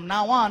I said, from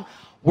now on,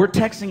 we're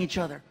texting each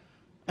other.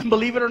 And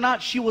believe it or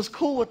not, she was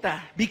cool with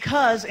that.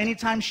 Because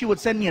anytime she would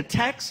send me a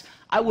text,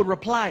 I would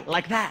reply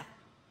like that.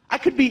 I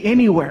could be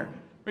anywhere.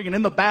 Freaking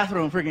in the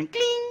bathroom, freaking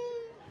cling.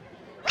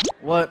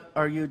 What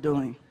are you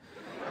doing?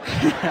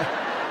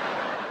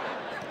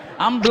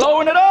 I'm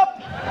blowing it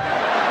up.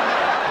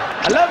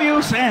 I love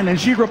you, Sam. And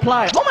she'd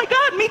reply, oh my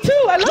God, me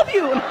too, I love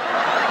you.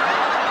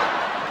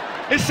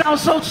 It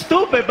sounds so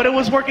stupid, but it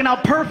was working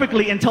out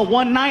perfectly until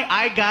one night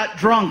I got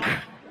drunk.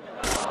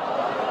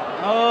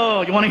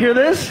 Oh, you want to hear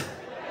this?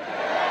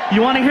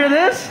 You want to hear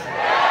this?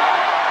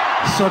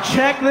 So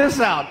check this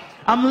out.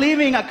 I'm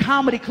leaving a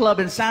comedy club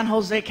in San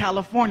Jose,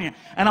 California,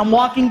 and I'm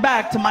walking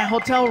back to my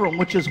hotel room,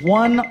 which is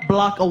 1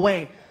 block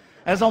away.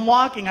 As I'm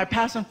walking, I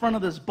pass in front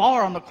of this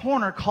bar on the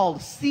corner called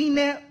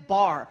Cine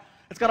Bar.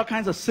 It's got all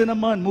kinds of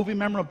cinema and movie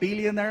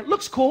memorabilia in there. It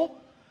looks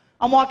cool.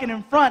 I'm walking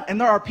in front, and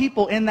there are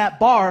people in that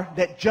bar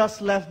that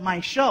just left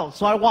my show.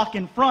 So I walk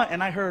in front,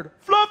 and I heard,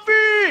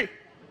 Fluffy!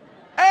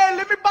 Hey,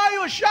 let me buy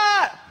you a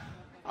shot!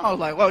 I was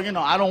like, well, you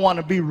know, I don't want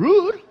to be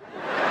rude.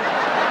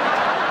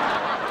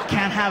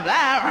 Can't have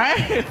that,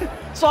 right?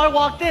 So I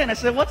walked in. I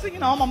said, what's it? You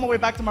know, I'm on my way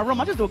back to my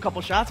room. I'll just do a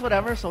couple shots,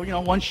 whatever. So, you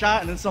know, one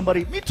shot, and then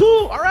somebody, me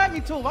too. All right, me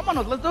too.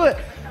 Vámonos, let's do it.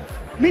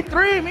 Me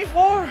 3, me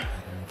 4.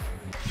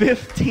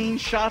 15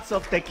 shots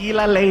of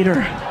tequila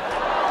later.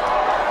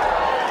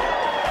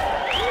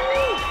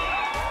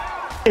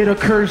 It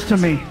occurs to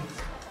me,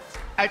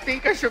 I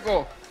think I should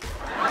go.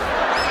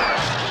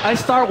 I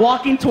start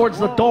walking towards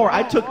the door.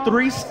 I took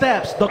 3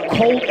 steps. The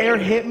cold air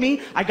hit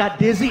me. I got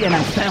dizzy and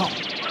I fell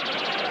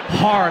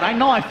hard. I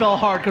know I fell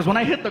hard because when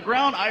I hit the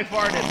ground, I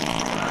farted.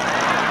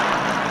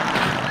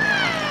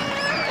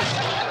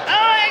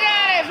 Oh my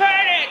God, I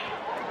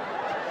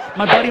farted!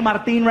 My buddy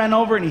Martin ran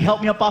over and he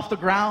helped me up off the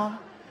ground.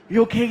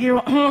 You okay,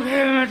 Gabriel?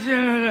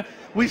 Okay.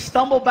 We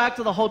stumble back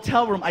to the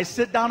hotel room. I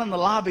sit down in the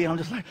lobby and I'm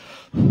just like,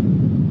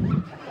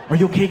 are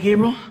you okay,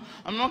 Gabriel?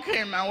 I'm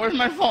okay, man. Where's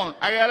my phone?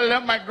 I gotta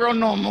let my girl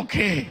know I'm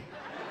okay.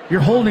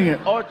 You're holding it.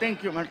 Oh,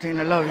 thank you, Martin.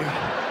 I love you.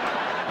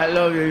 I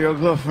love you. You're a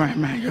good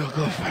friend, man. You're a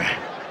good friend.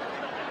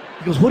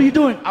 He goes, what are you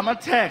doing? I'm a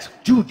text.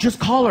 Dude, just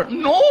call her.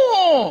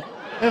 No!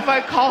 If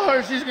I call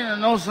her, she's gonna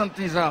know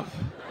something's up.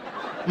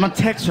 I'm gonna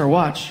text her.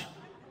 Watch.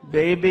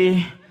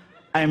 Baby,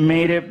 I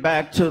made it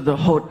back to the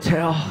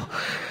hotel.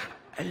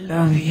 I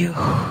love you.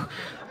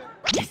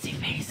 Kissy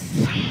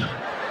face.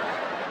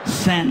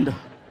 Send.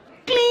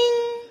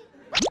 Cling.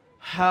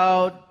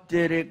 How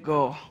did it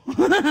go?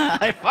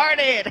 I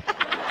farted.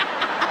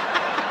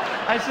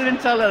 I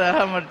shouldn't tell her that,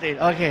 huh, Martin?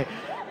 Okay.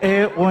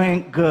 It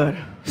went good.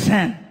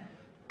 Send.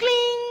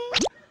 Cling.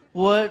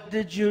 What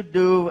did you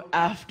do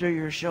after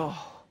your show?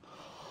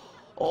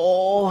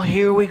 Oh,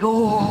 here we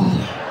go.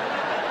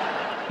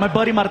 My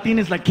buddy Martin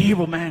is like,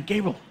 Gabriel, man,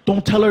 Gabriel,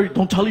 don't tell her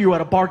you're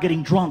at a bar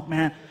getting drunk,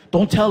 man.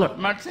 Don't tell her.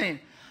 Martin,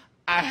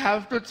 I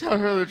have to tell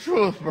her the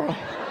truth, bro.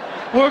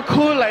 We're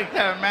cool like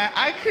that, man.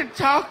 I could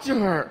talk to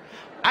her.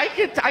 I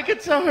could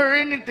tell her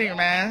anything,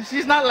 man.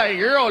 She's not like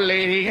your old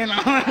lady, you know.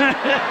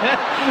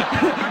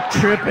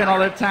 Tripping all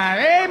the time.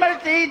 Hey,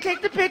 Martin,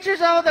 take the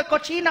pictures of the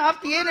cochina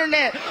off the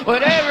internet.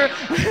 Whatever.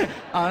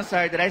 Oh, I'm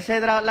sorry. Did I say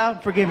that out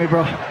loud? Forgive me,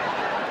 bro.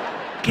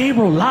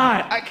 Gabriel,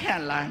 lie. I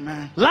can't lie,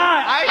 man.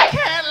 Lie. I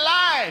can't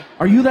lie.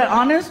 Are you that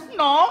honest?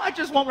 No, I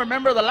just won't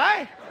remember the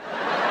lie.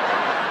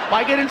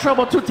 Why get in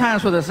trouble 2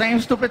 times for the same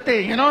stupid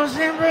thing? You know what I'm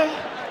saying, bro?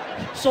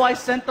 So I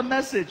sent the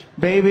message.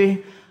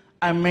 Baby,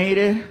 I made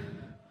it.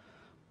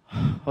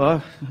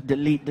 Oh,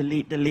 delete.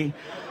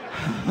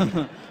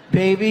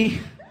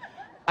 Baby,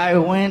 I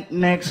went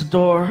next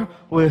door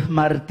with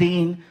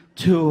Martin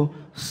to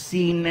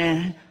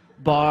Cine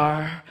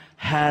Bar.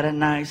 Had a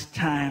nice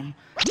time.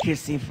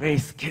 Kissy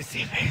face,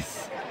 kissy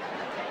face.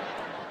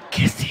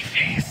 Kissy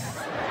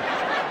face.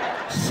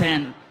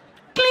 Send.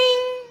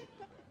 Cling.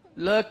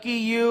 Lucky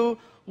you.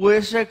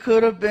 Wish I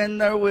could have been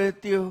there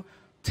with you.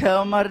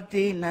 Tell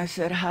Martin I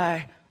said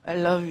hi. I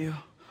love you.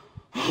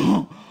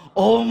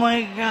 Oh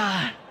my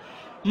God.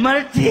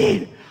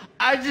 Martin,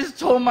 I just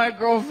told my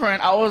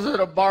girlfriend I was at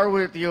a bar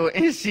with you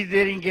and she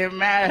didn't get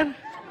mad.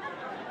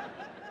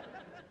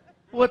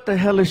 What the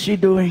hell is she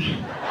doing?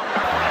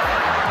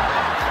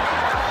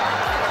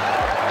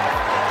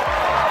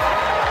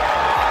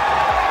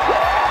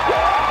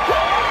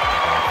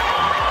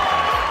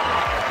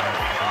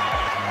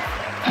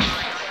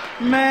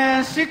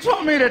 Man, she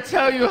told me to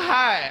tell you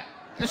hi.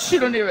 She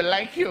don't even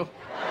like you.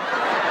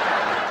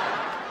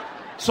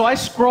 So I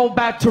scrolled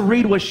back to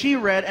read what she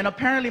read, and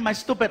apparently my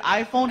stupid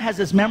iPhone has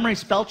this memory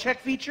spell check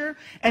feature,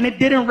 and it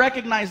didn't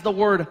recognize the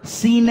word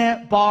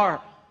Cine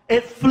Bar.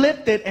 It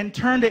flipped it and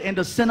turned it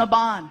into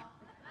Cinnabon.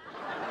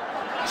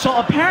 So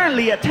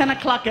apparently at 10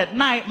 o'clock at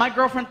night, my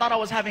girlfriend thought I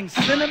was having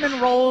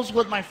cinnamon rolls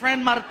with my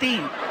friend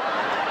Martin,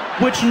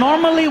 which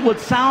normally would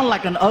sound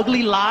like an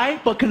ugly lie,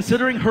 but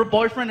considering her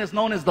boyfriend is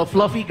known as the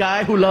fluffy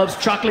guy who loves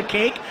chocolate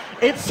cake,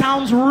 it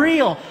sounds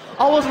real.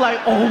 I was like,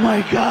 oh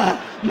my God,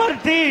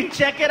 Martin,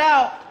 check it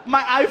out.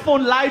 My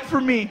iPhone lied for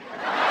me.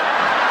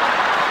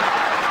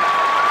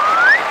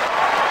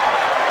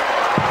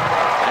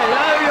 I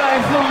love you,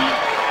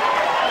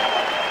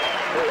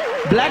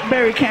 iPhone.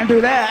 BlackBerry can't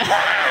do that.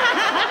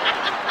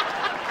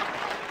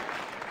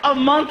 A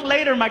month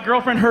later, my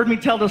girlfriend heard me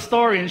tell the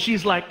story, and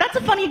she's like, that's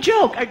a funny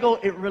joke. I go,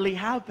 it really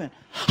happened.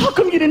 How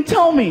come you didn't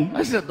tell me?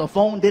 I said, the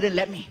phone didn't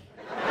let me.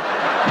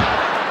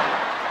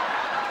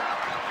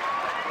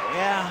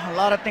 Yeah, a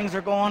lot of things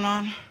are going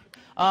on.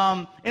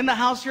 In the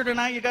house here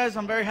tonight, you guys,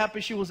 I'm very happy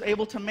she was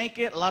able to make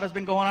it. A lot has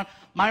been going on.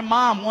 My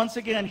mom, once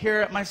again, here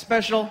at my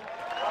special,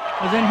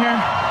 was in here.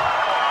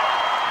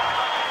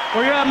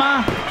 Where you at,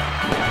 Ma?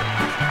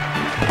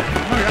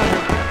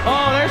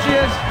 Oh, there she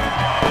is.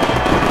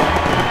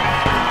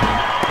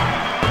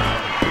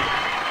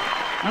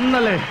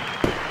 Andale.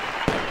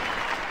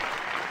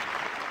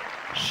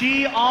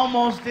 She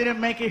almost didn't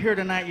make it here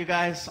tonight, you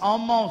guys.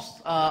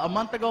 Almost. A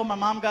month ago, my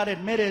mom got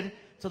admitted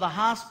to the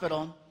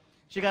hospital.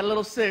 She got a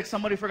little sick.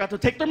 Somebody forgot to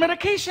take their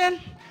medication.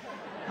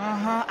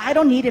 I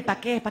don't need it. ¿Pa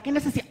qué? ¿Pa qué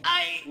necesito?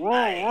 Ay.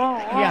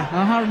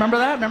 Yeah, remember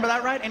that? Remember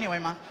that, right? Anyway,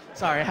 Ma.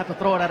 Sorry, I have to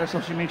throw it at her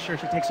so she makes sure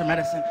she takes her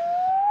medicine.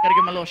 Gotta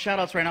give my little shout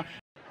outs right now.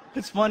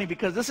 It's funny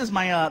because this is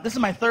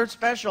my third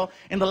special.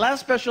 In the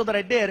last special that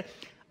I did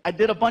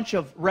a bunch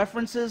of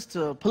references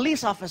to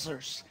police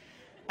officers.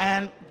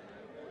 And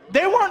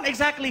they weren't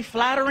exactly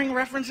flattering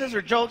references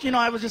or jokes. You know,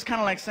 I was just kind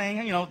of like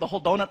saying, you know, the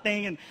whole donut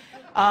thing. And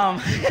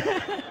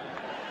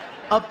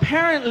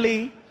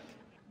apparently,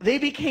 they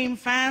became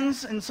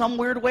fans in some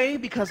weird way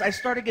because I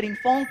started getting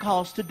phone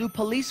calls to do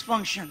police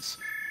functions.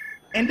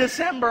 In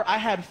December, I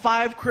had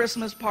 5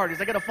 Christmas parties.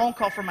 I got a phone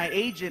call from my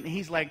agent, and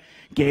he's like,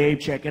 Gabe,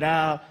 check it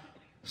out.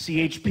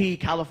 CHP,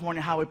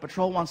 California Highway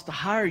Patrol, wants to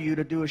hire you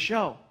to do a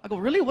show. I go,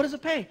 really? What does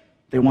it pay?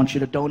 They want you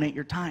to donate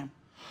your time.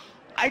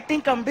 I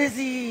think I'm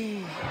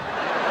busy.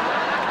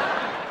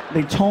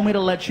 They told me to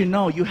let you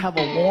know you have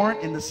a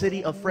warrant in the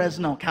city of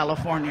Fresno,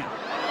 California.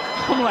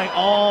 I'm like,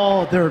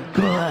 oh, they're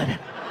good.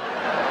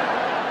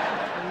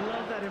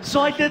 So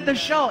I did the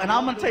show, and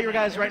I'm going to tell you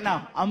guys right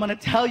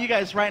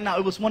now.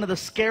 It was one of the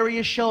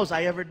scariest shows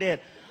I ever did.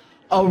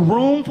 A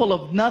room full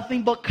of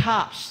nothing but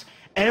cops.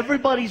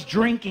 Everybody's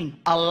drinking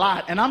a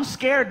lot, and I'm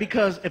scared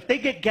because if they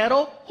get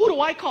ghetto, who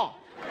do I call?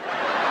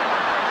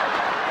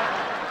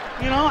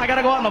 You know, I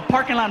gotta go out in the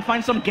parking lot and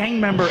find some gang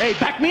member. Hey,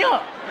 back me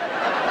up.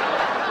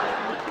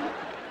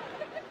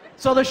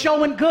 So the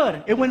show went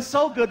good. It went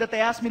so good that they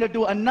asked me to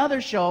do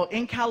another show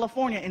in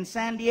California, in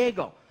San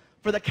Diego,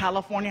 for the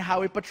California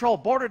Highway Patrol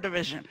Border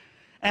Division.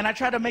 And I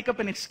tried to make up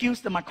an excuse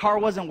that my car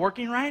wasn't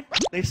working right.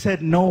 They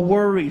said, no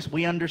worries,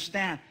 we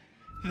understand.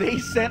 They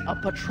sent a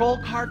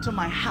patrol car to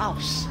my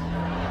house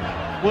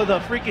with a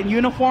freaking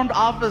uniformed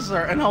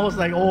officer, and I was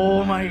like,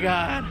 oh my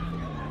God.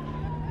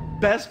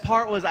 Best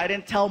part was I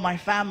didn't tell my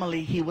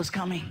family he was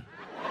coming.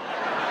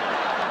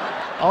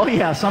 Oh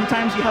yeah,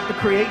 sometimes you have to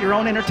create your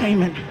own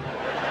entertainment.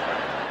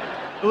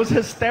 It was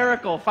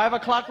hysterical. 5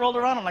 o'clock rolled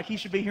around, I'm like, he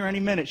should be here any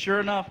minute.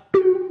 Sure enough.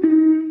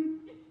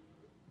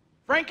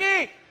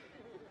 Frankie!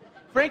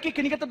 Frankie,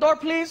 can you get the door,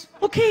 please?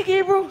 Okay,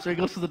 Gabriel. So he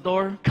goes to the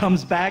door,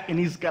 comes back, and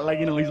he's got like,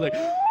 you know, he's like,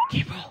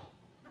 Gabriel,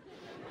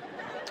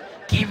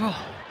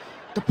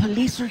 the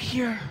police are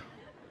here.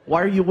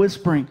 Why are you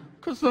whispering?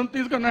 Because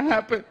something's gonna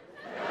happen.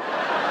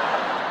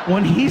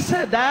 When he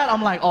said that,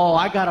 I'm like, oh,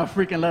 I gotta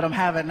freaking let him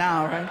have it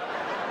now, right?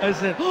 I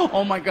said,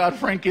 oh my God,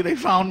 Frankie, they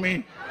found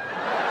me.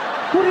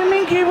 What do you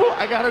mean, Gabriel?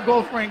 I gotta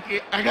go,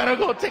 Frankie. I gotta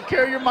go take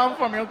care of your mom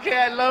for me, okay?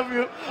 I love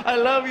you. I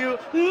love you.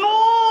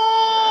 No!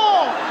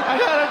 I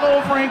gotta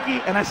go,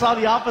 Frankie. And I saw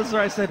the officer.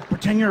 I said,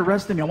 pretend you're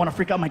arresting me. I want to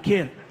freak out my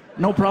kid.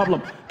 No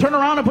problem. Turn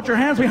around and put your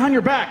hands behind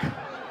your back.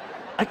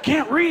 I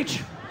can't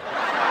reach.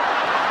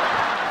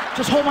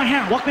 Just hold my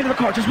hand. Walk me to the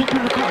car. Just walk me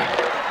to the car.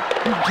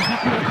 Come on, just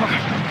walk me to the car.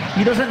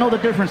 He doesn't know the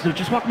difference, dude.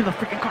 Just walk me to the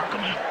freaking car.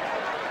 Come on.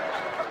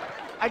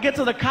 I get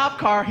to the cop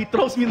car. He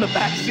throws me in the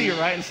back seat,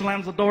 right, and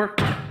slams the door.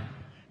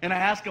 And I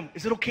ask him,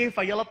 is it okay if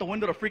I yell out the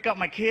window to freak out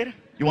my kid?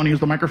 You want to use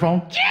the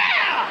microphone? Yeah!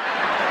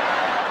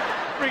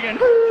 Freaking.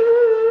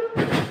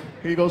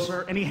 Here you go,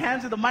 sir. And he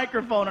hands me the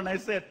microphone, and I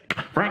said,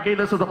 Frankie,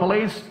 this is the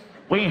police.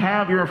 We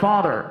have your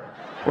father.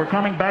 We're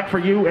coming back for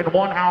you in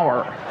 1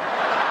 hour.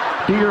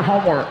 Do your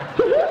homework.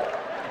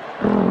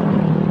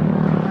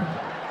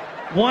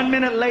 1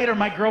 minute later,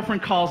 my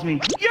girlfriend calls me.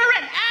 You're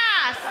an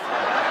ass.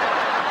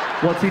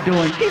 What's he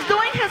doing? He's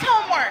doing his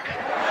homework.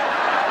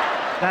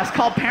 That's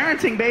called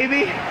parenting,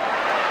 baby.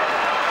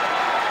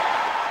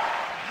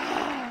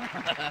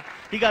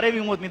 He got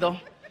even with me, though.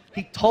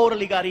 He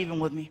totally got even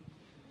with me.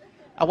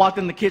 I walked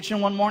in the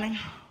kitchen one morning.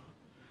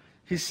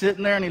 He's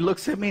sitting there, and he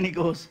looks at me, and he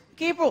goes,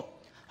 Gabriel,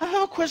 I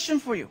have a question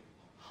for you.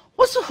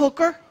 What's a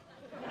hooker?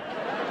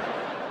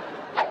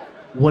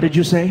 What did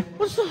you say?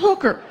 What's a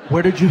hooker?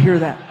 Where did you hear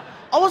that?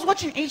 I was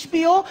watching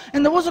HBO,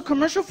 and there was a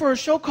commercial for a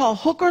show called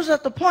Hookers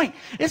at the Point.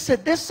 It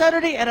said, this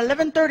Saturday at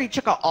 11:30,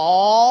 check out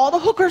all the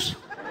hookers.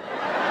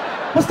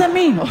 What's that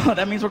mean? Oh,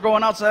 that means we're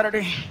going out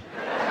Saturday.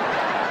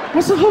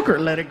 What's a hooker?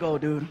 Let it go,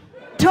 dude.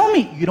 Tell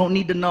me. You don't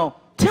need to know.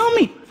 Tell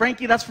me.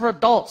 Frankie, that's for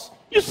adults.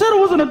 You said it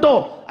was an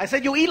adult. I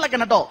said you eat like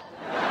an adult.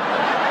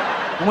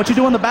 And what you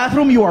do in the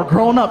bathroom, you are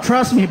grown up,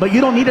 trust me, but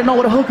you don't need to know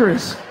what a hooker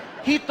is.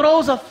 He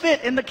throws a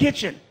fit in the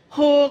kitchen.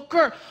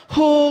 Hooker,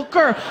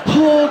 hooker,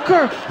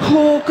 hooker,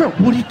 hooker.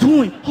 What are you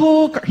doing?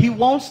 Hooker. He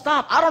won't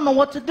stop. I don't know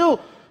what to do.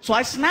 So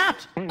I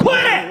snapped.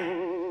 Quit it!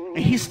 And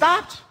he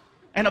stopped.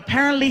 And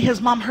apparently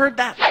his mom heard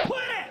that. Quit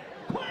it!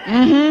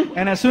 Mm-hmm.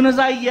 And as soon as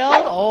I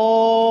yelled,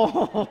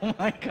 oh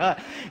my God.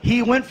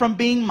 He went from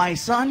being my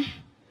son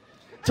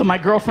to my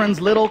girlfriend's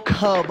little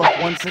cub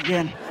once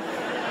again.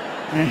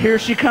 And here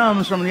she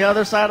comes from the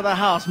other side of the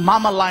house,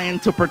 mama lion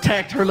to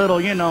protect her little,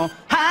 you know.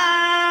 Ha!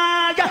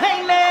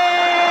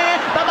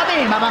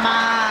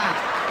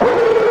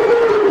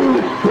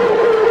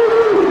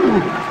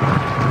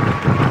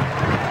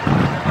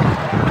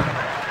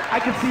 I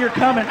can see her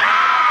coming.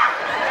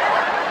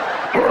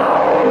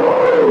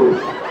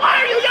 Why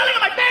are you yelling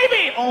at my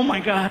baby? Oh my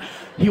God.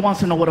 He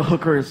wants to know what a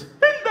hooker is.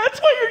 And that's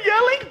why you're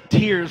yelling?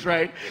 Tears,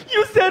 right?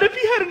 You said if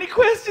he had any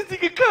questions, he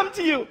could come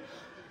to you.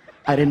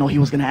 I didn't know he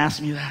was going to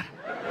ask me that.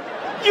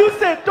 You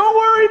said, don't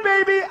worry,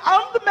 baby.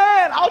 I'm the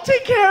man. I'll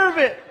take care of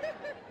it.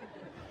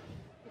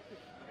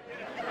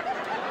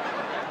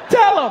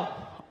 Tell him.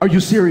 Are you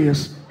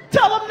serious?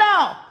 Tell him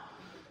now.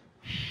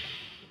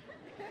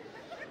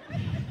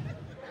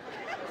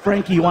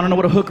 Frankie, you want to know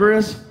what a hooker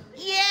is?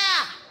 Yeah.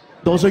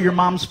 Those are your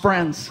mom's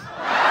friends.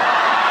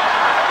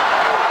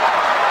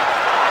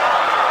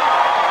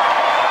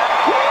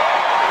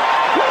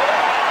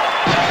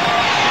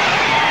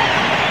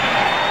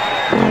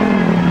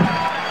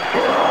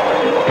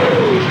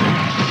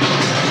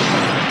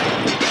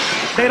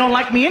 They don't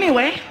like me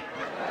anyway.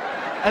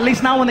 At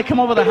least now when they come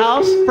over the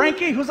house.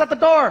 Frankie, who's at the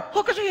door?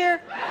 Hookers are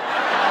here.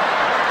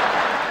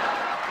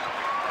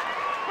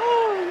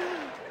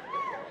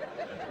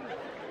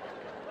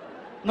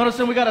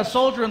 Noticing we got a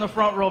soldier in the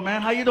front row, man.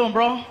 How you doing,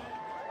 bro?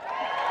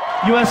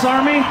 U.S.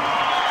 Army?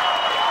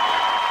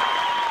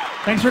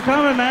 Thanks for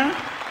coming, man.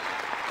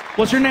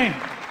 What's your name?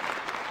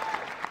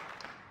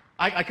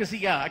 I can see,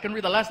 yeah, I can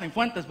read the last name,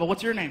 Fuentes, but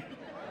what's your name?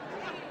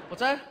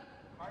 What's that?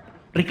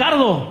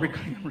 Ricardo.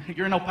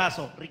 You're in El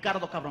Paso.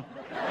 Ricardo, cabrón.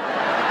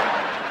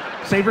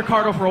 Save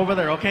Ricardo for over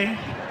there, okay?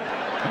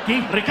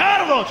 Aquí,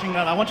 Ricardo,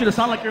 chingada. I want you to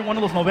sound like you're in one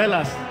of those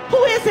novelas.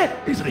 Who is it?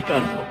 It's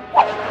Ricardo.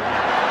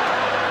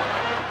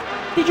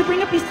 Did you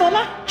bring a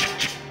pistola?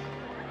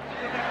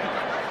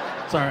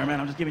 Sorry, man,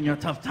 I'm just giving you a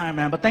tough time,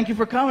 man. But thank you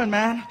for coming,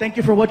 man. Thank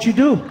you for what you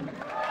do.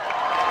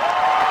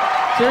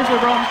 Seriously,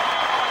 bro.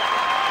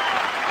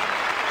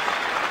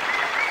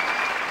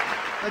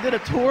 I did a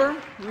tour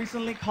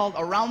recently called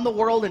Around the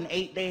World in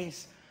 8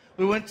 days.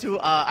 We went to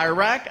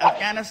Iraq,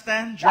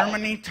 Afghanistan,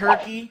 Germany,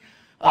 Turkey,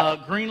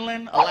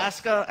 Greenland,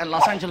 Alaska, and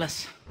Los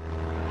Angeles.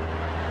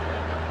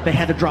 They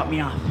had to drop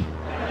me off.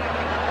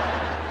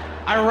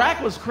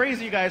 Iraq was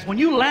crazy, you guys. When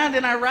you land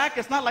in Iraq,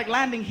 it's not like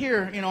landing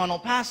here, you know, in El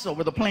Paso,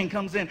 where the plane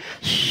comes in.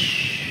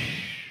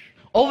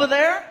 Over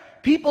there,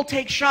 people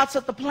take shots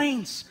at the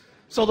planes.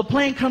 So the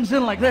plane comes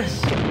in like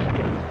this,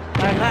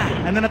 like that.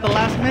 And then at the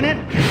last minute,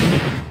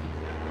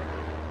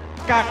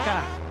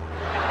 caca.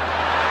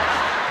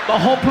 The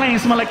whole plane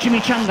smelled like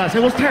chimichangas.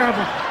 It was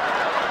terrible.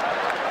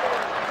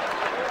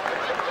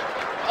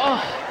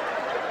 Oh.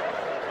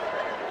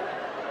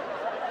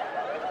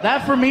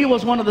 That for me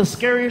was one of the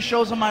scariest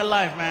shows of my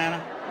life,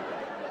 man.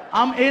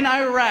 I'm in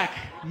Iraq,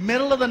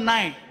 middle of the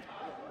night,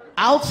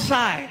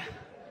 outside,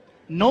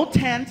 no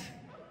tent,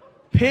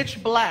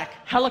 pitch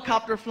black,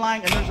 helicopter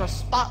flying, and there's a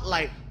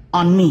spotlight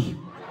on me.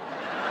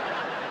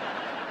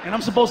 And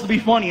I'm supposed to be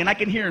funny, and I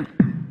can hear him.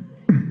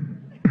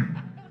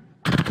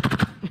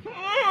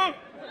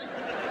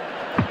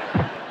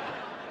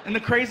 And the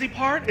crazy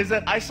part is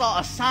that I saw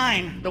a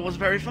sign that was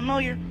very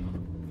familiar.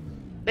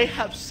 They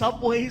have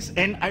subways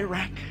in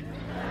Iraq.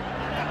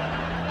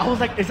 I was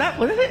like, is that,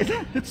 what is it? Is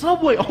that, it's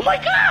Subway. Oh my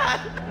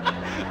God.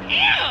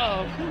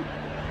 Ew.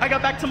 I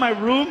got back to my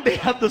room. They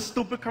had the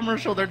stupid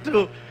commercial there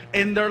too,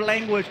 in their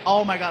language.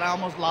 Oh my God, I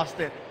almost lost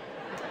it.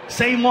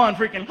 Same one,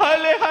 freaking, hale,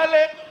 hale,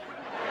 hale,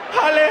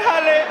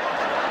 hale,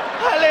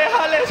 hale,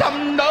 hale,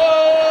 samdo.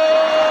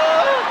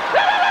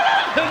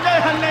 Hale,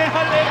 hale,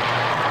 hale.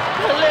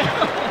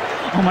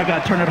 Oh my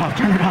God, turn it off,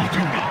 turn it off,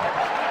 turn it off.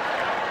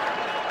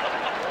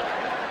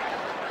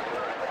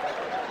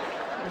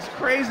 It's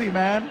crazy,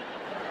 man.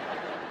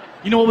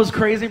 You know what was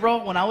crazy,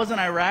 bro? When I was in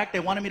Iraq, they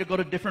wanted me to go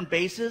to different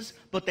bases,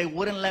 but they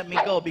wouldn't let me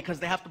go because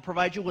they have to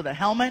provide you with a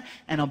helmet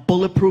and a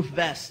bulletproof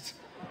vest.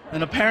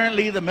 And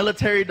apparently, the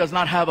military does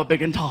not have a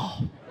big and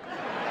tall.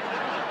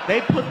 They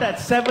put that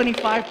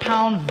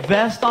 75-pound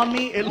vest on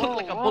me. It looked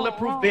like a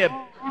bulletproof bib.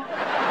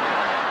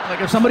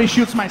 Like if somebody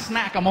shoots my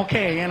snack, I'm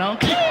okay, you know?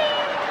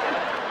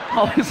 I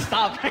always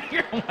stop right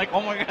here. I'm like,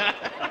 oh my God.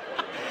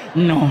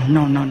 No,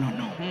 no, no, no,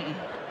 no.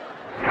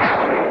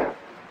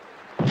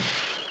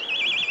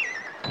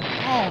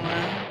 Oh,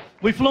 man.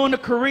 We flew into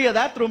Korea.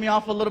 That threw me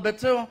off a little bit,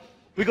 too.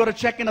 We go to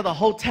check into the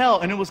hotel,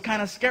 and it was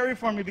kind of scary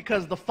for me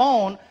because the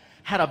phone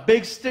had a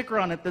big sticker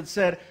on it that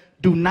said,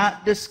 do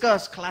not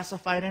discuss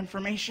classified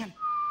information.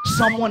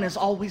 Someone is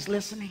always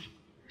listening.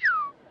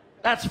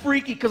 That's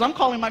freaky, because I'm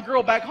calling my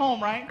girl back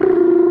home, right?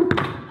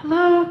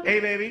 Hello? Hey,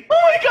 baby. Oh,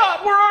 my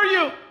God, where are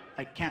you?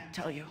 I can't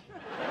tell you.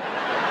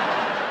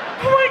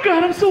 Oh my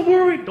God, I'm so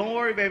worried. Don't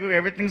worry, baby,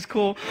 everything's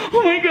cool.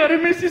 Oh my God, I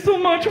miss you so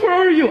much. Where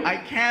are you? I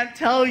can't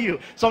tell you.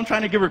 So I'm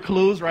trying to give her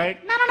clues, right?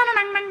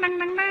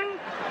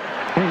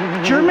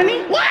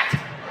 Germany? What?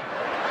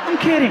 I'm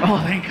kidding. Oh,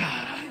 thank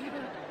God.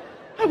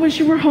 I wish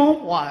you were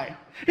home. Why?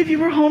 If you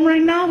were home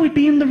right now, we'd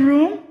be in the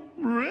room.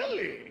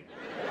 Really?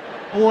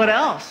 What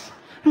else?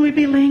 And we'd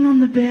be laying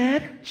on the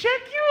bed.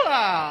 Check you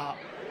out.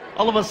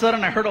 All of a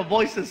sudden, I heard a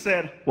voice that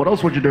said, what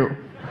else would you do?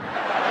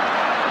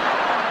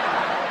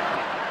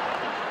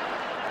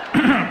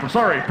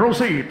 Sorry,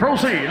 proceed,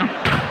 proceed.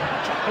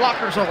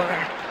 Blockers over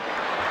there.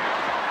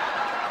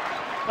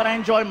 But I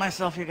enjoyed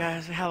myself, you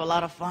guys. I have a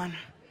lot of fun.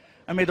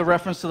 I made the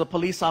reference to the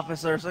police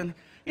officers, and,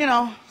 you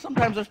know,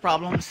 sometimes there's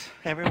problems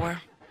everywhere.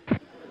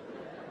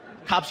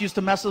 Cops used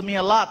to mess with me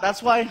a lot.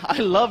 That's why I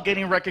love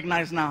getting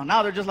recognized now.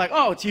 Now they're just like,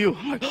 oh, it's you.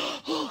 I'm like,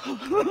 oh.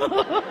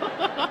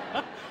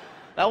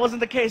 That wasn't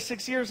the case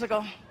 6 years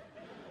ago.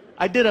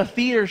 I did a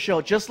theater show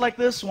just like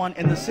this one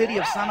in the city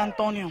of San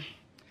Antonio.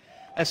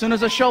 As soon as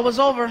the show was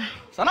over,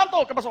 San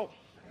Antonio, ¿qué pasó?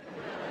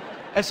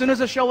 As soon as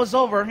the show was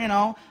over, you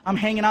know, I'm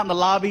hanging out in the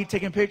lobby,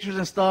 taking pictures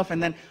and stuff,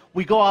 and then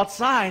we go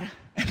outside,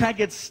 and I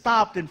get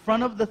stopped in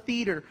front of the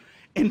theater,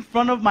 in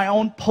front of my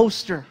own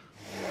poster.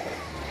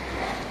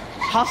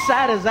 How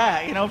sad is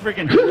that? You know,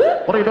 freaking.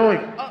 What are you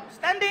doing?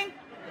 Standing.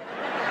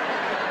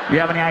 You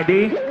have any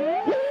ID?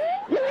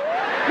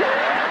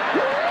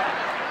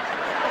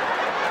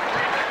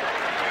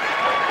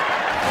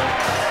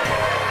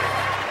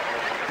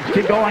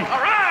 Keep going. All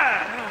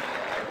right.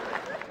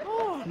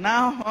 Oh,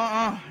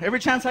 now, every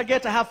chance I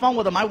get to have fun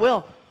with them, I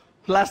will.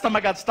 Last time I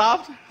got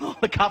stopped,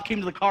 the cop came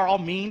to the car all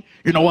mean.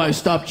 You know why I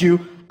stopped you?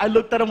 I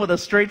looked at him with a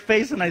straight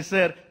face and I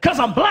said, "'Cause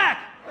I'm black."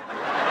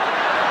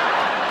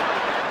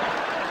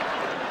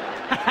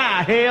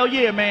 Hell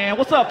yeah, man.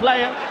 What's up,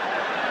 player?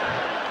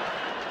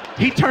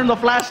 He turned the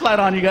flashlight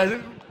on, you guys.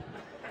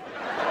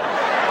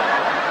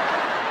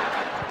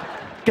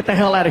 Get the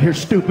hell out of here,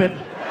 stupid.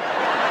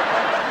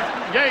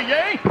 Yay,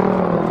 yay.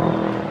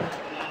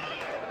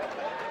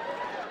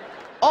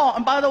 Oh,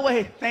 and by the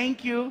way,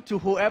 thank you to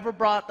whoever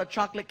brought the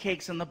chocolate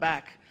cakes in the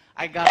back.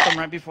 I got them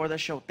right before the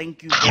show.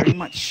 Thank you very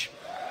much.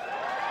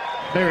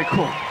 Very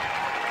cool.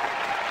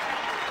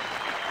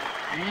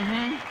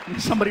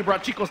 Somebody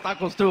brought Chico's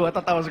tacos too. I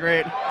thought that was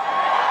great.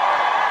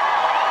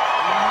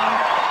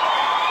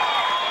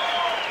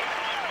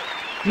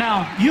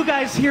 Now, you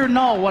guys here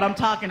know what I'm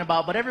talking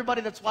about, but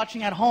everybody that's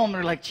watching at home,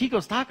 they're like,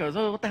 Chico's tacos?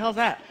 Oh, what the hell's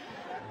that?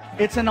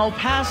 It's an El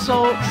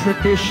Paso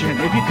tradition.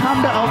 If you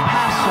come to El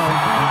Paso,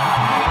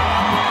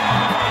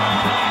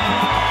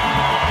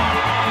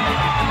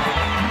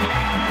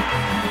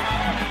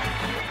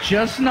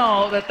 just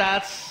know that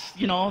that's,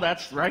 you know,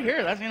 that's right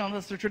here. That's, you know,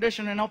 that's the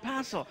tradition in El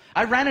Paso.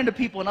 I ran into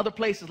people in other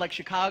places like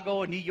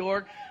Chicago and New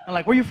York. I'm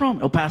like, "Where are you from?"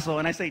 "El Paso."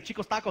 And I say,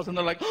 "Chico's tacos." And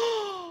they're like,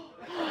 "Oh."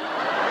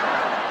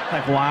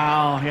 Like,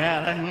 wow,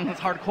 yeah, that's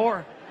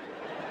hardcore.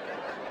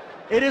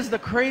 It is the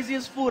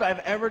craziest food I've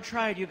ever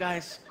tried, you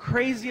guys.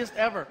 Craziest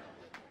ever.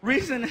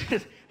 Reason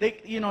is, they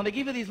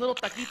give you these little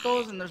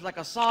taquitos and there's like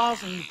a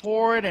sauce and you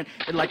pour it and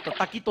like the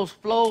taquitos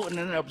float and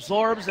then it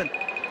absorbs. And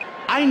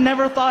I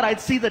never thought I'd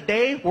see the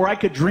day where I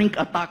could drink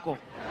a taco.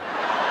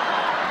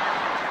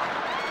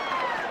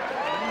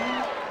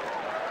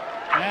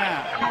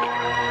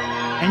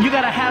 Yeah. And you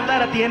gotta have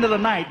that at the end of the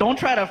night. Don't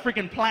try to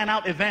freaking plan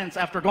out events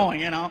after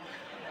going, you know.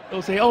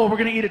 They'll say, "Oh, we're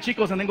gonna eat at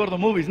Chico's and then go to the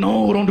movies."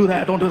 No, don't do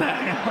that, don't do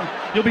that. You know?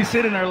 You'll be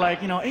sitting there like,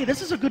 you know, "Hey,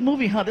 this is a good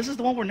movie, huh? This is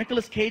the one where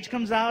Nicolas Cage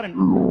comes out and..."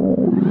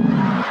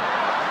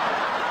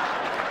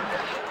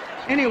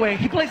 Anyway,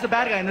 he plays the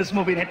bad guy in this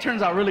movie and it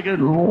turns out really good.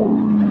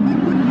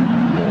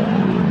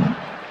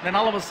 Then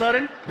all of a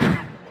sudden,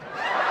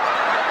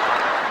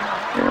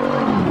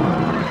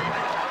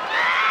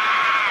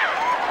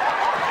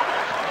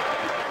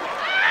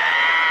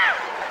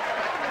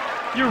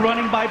 you're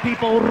running by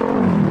people,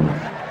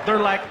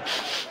 they're like,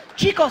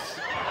 "Chicos."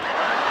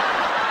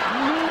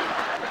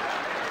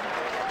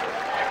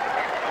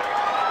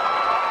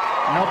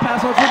 El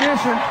Paso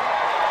tradition.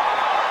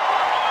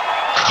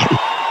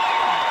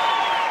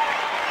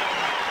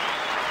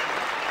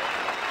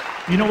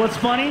 You know what's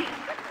funny?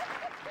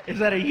 Is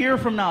that a year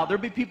from now,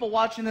 there'll be people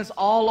watching this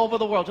all over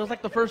the world. Just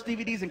like the first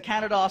DVDs in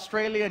Canada,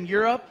 Australia, and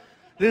Europe,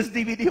 this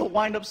DVD will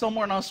wind up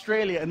somewhere in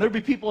Australia. And there'll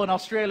be people in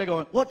Australia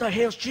going, "What the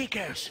hell's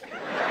Chico's?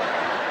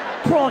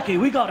 Crikey,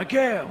 we gotta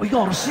go. We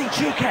gotta see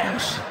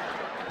Chico's."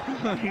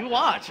 You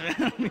watch,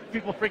 man.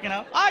 People freaking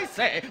out. "I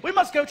say, we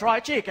must go try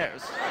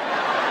Chico's."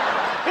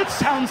 It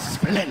sounds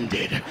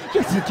splendid.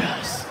 Yes, it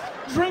does.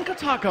 Drink a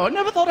taco. I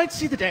never thought I'd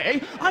see the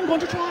day. I'm going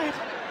to try it.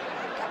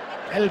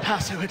 El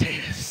Paso it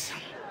is.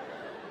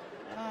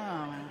 Oh,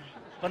 man.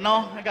 But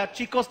no, I got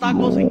Chico's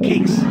tacos and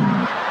cakes.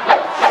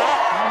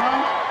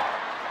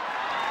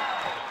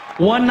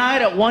 One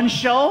night at one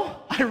show,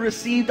 I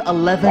received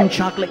 11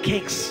 chocolate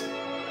cakes.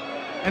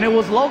 And it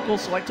was local,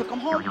 so I took them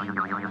home.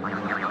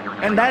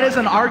 And that is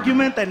an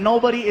argument that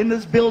nobody in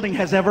this building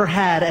has ever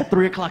had at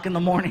 3 o'clock in the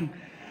morning.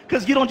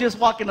 Because you don't just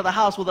walk into the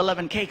house with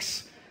 11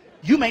 cakes.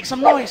 You make some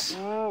noise.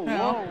 You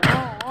know?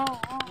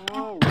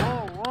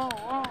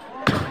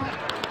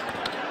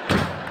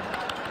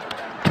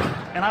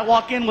 And I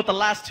walk in with the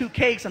last 2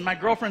 cakes and my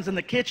girlfriend's in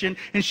the kitchen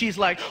and she's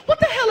like, "What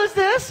the hell is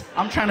this?"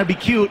 I'm trying to be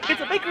cute.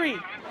 "It's a bakery."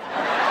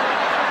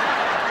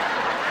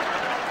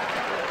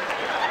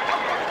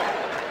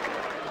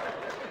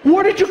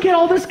 "Where did you get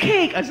all this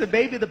cake?" I said,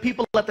 "Baby, the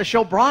people at the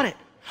show brought it."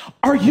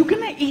 "Are you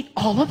gonna eat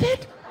all of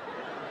it?"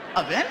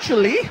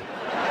 "Eventually.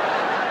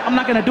 I'm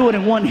not gonna do it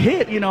in one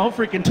hit, you know,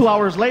 freaking 2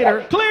 hours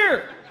later."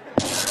 "Clear."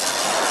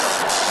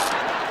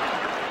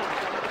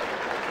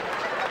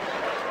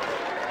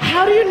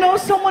 How do you know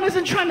someone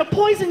isn't trying to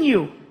poison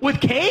you? With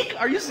cake?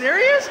 Are you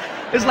serious?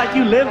 It's like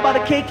you live by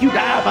the cake, you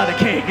die by the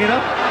cake, you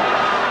know?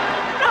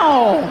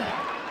 No.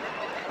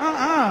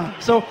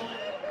 So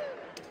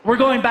we're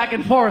going back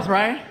and forth,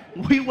 right?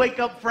 We wake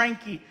up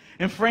Frankie,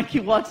 and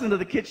Frankie walks into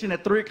the kitchen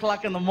at 3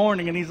 o'clock in the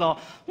morning, and he's all,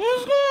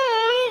 "What's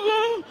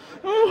going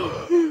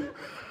on?"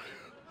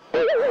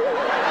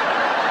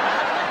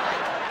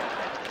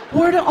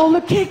 Where did all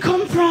the cake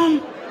come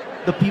from?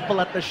 The people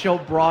at the show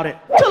brought it.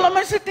 Tell them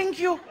I said thank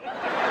you.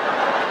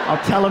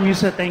 I'll tell them you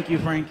said thank you,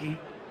 Frankie.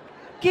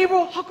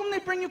 Gabriel, how come they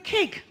bring you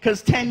cake?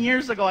 Because 10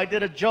 years ago, I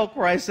did a joke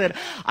where I said,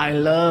 I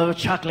love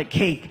chocolate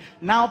cake.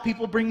 Now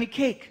people bring me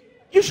cake.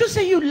 You should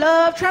say you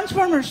love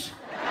Transformers.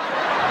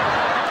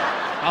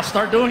 I'll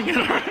start doing it,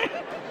 all right?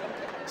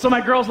 So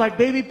my girl's like,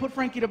 baby, put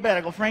Frankie to bed.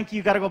 I go, Frankie,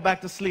 you got to go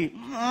back to sleep.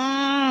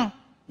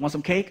 Want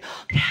some cake?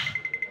 Yeah.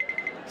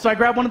 So I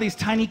grabbed one of these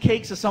tiny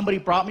cakes that somebody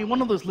brought me, one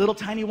of those little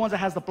tiny ones that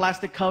has the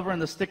plastic cover and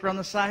the sticker on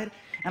the side,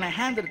 and I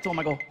handed it to him.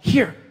 I go,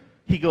 here.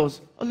 He goes,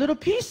 a little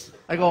piece?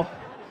 I go,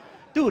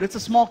 dude, it's a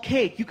small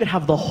cake. You could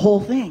have the whole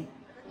thing.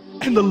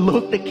 And the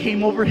look that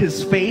came over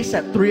his face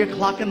at 3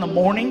 o'clock in the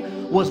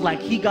morning was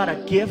like he got a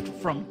gift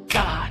from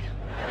God.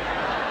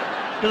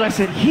 Because I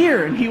said,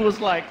 here, and he was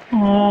like,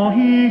 oh,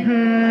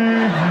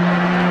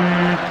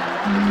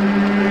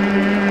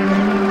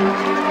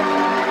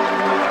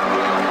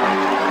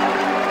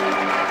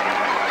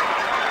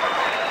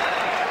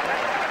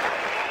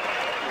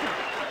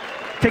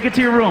 take it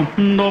to your room.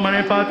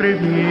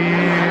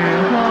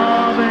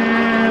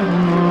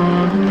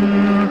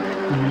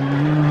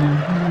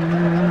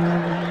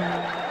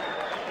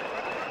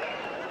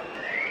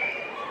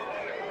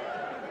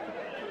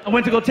 I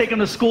went to go take him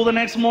to school the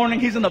next morning.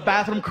 He's in the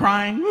bathroom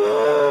crying.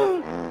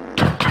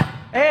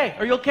 Hey,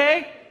 are you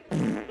okay?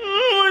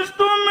 My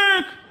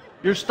stomach.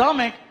 Your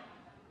stomach?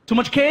 Too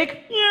much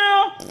cake?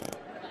 Yeah.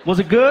 Was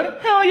it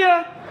good? Hell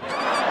yeah.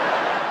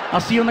 I'll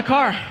see you in the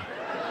car.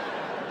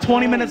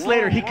 20 minutes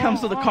later, he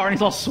comes to the car and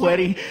he's all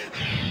sweaty.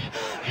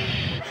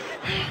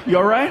 You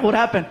all right? What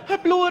happened? I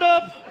blew it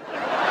up.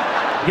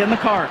 Get in the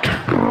car.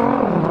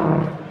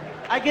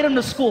 I get him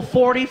to school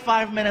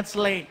 45 minutes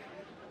late.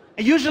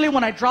 And usually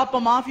when I drop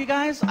him off, you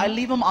guys, I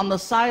leave him on the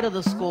side of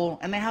the school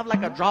and they have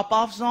like a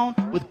drop-off zone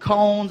with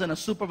cones and a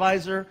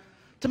supervisor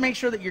to make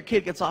sure that your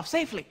kid gets off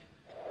safely.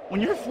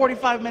 When you're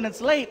 45 minutes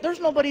late, there's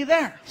nobody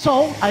there.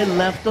 So I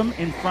left him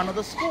in front of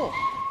the school.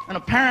 And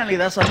apparently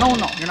that's a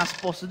no-no. You're not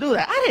supposed to do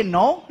that. I didn't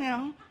know, you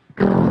know.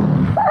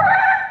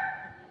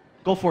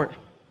 Go for it.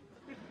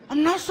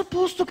 I'm not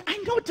supposed to. I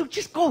know, dude.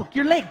 Just go.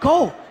 You're late.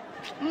 Go.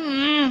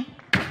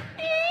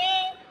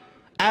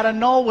 Out of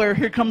nowhere,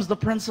 here comes the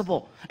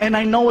principal. And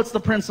I know it's the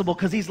principal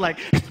because he's like,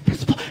 it's the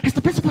principal, it's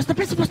the principal, it's the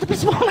principal, it's the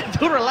principal. I'm like,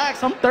 dude,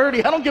 relax. I'm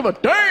 30. I don't give a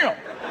damn.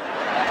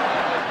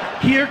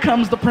 Here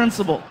comes the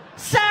principal.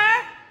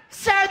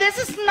 Sir, this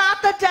is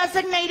not the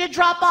designated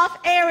drop-off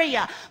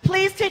area.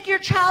 Please take your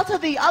child to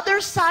the other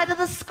side of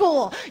the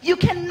school. You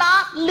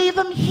cannot leave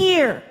him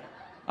here.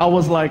 I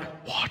was like,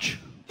 watch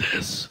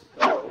this.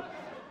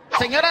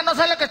 Señora, no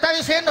sé lo que está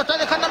diciendo. Estoy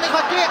dejando a mi hijo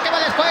aquí. Aquí va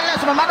a la escuela.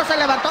 Su mamá no se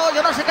levantó.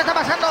 Yo no sé qué está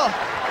pasando.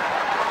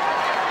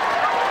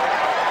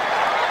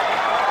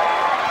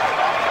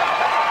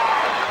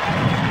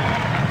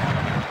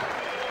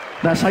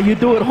 That's how you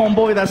do it,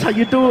 homeboy. That's how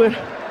you do it.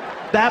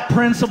 That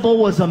principal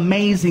was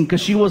amazing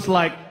because she was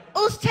like,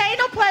 Usted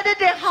no puede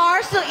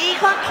dejar su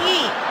hijo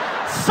aquí.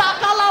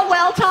 Saca la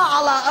vuelta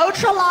a la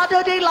otro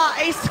lado de la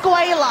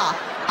escuela.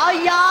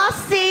 Allá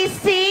sí,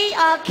 sí,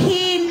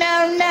 aquí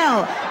no,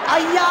 no.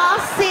 Allá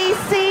sí,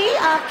 sí,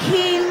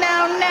 aquí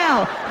no,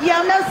 no.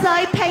 Yo no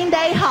soy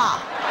pendeja.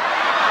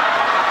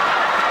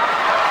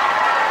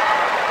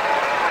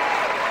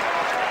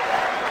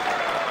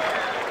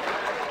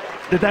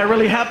 did that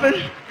really happen?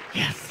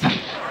 Yes.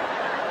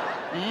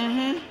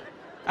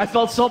 I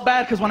felt so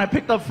bad because when I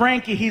picked up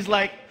Frankie, he's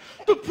like,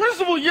 the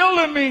principal yelled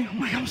at me. I'm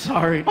like, I'm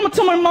sorry. I'm going to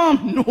tell my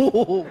mom.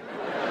 No.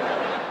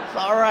 It's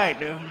all right,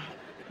 dude.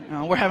 You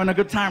know, we're having a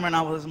good time right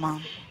now with his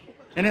mom.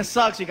 And it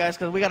sucks, you guys,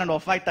 because we got into a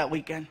fight that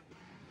weekend.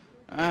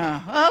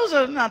 That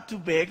was not too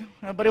big,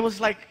 but it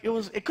was like,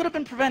 it could have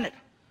been prevented.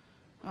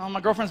 My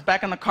girlfriend's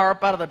backing the car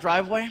up out of the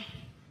driveway,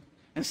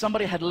 and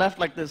somebody had left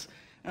like this,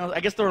 I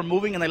guess they were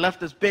moving, and they left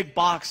this big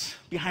box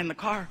behind the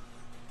car.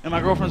 And my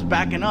girlfriend's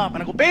backing up,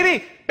 and I go,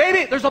 baby,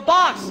 there's a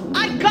box.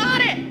 I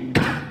got it.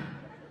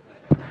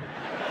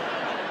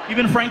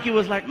 Even Frankie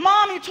was like,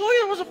 Mom, you told you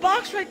there was a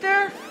box right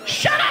there.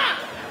 Shut up.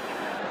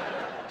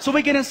 So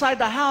we get inside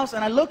the house,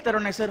 and I looked at her,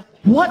 and I said,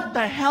 what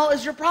the hell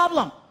is your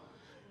problem?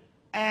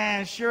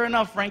 And sure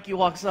enough, Frankie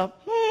walks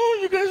up. Oh,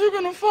 you guys are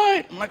going to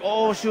fight. I'm like,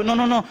 oh, shoot.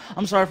 No.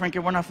 I'm sorry, Frankie.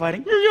 We're not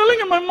fighting. You're yelling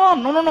at my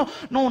mom.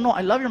 No.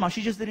 I love your mom.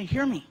 She just didn't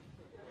hear me.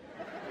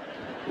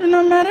 You're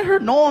not mad at her?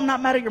 No, I'm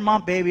not mad at your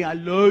mom, baby. I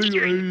love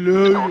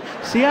you.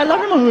 See, I love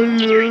your mom.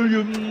 I love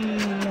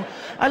you.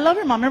 I love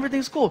your mom.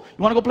 Everything's cool.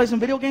 You want to go play some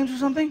video games or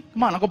something?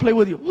 Come on, I'll go play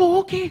with you. Oh,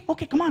 okay,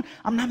 come on.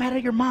 I'm not mad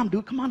at your mom,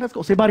 dude. Come on, let's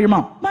go. Say bye to your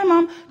mom. Bye,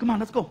 Mom. Come on,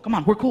 let's go. Come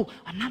on, we're cool.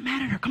 I'm not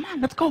mad at her. Come on,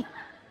 let's go.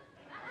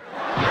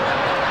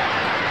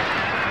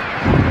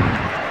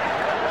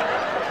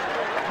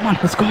 Come on,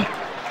 let's go.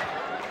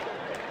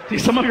 See,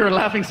 some of you are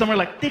laughing. Some are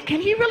like, can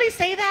he really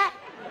say that?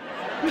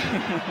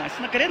 I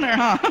snuck it in there,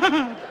 huh?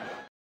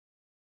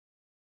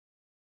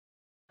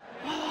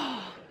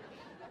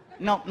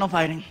 No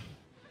fighting.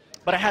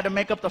 But I had to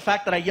make up the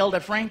fact that I yelled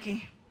at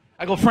Frankie.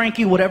 I go,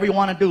 Frankie, whatever you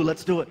want to do,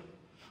 let's do it.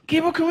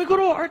 Gabriel, can we go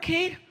to an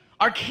arcade?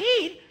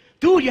 Arcade?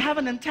 Dude, you have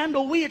a Nintendo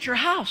Wii at your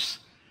house.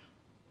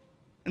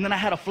 And then I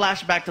had a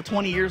flashback to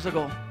 20 years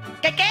ago.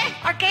 ¿Qué?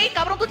 Arcade,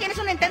 cabrón, tú tienes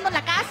un Nintendo en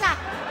la casa.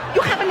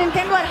 You have a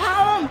Nintendo at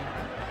home.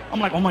 I'm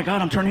like, oh my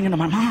God, I'm turning into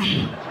my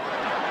mom.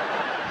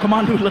 Come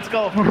on, dude, let's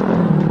go.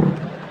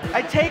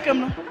 I take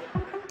him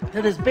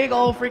to this big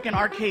old freaking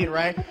arcade,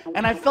 right?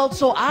 And I felt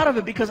so out of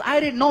it because I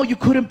didn't know you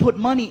couldn't put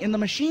money in the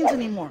machines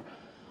anymore.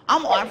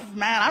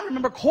 Man, I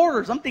remember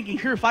quarters. I'm thinking,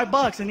 here,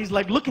 $5. And he's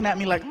like looking at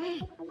me like,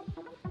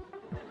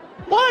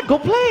 what? Go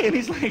play. And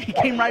he's like, he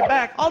came right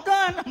back. All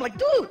done. I'm like,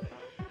 dude,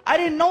 I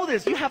didn't know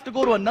this. You have to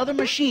go to another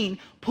machine,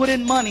 put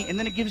in money, and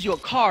then it gives you a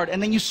card.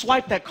 And then you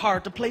swipe that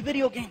card to play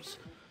video games.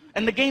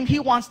 And the game he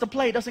wants to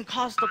play doesn't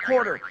cost a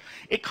quarter.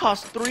 It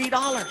costs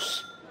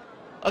 $3.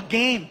 A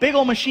game, big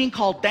old machine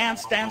called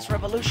Dance Dance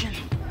Revolution.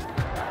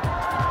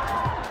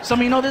 Some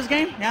of you know this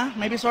game? Yeah,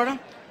 maybe sort of.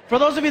 For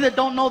those of you that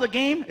don't know the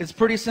game, it's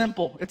pretty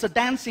simple. It's a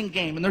dancing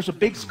game, and there's a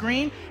big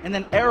screen, and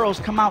then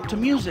arrows come out to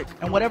music.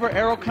 And whatever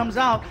arrow comes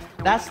out,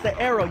 that's the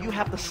arrow you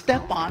have to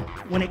step on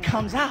when it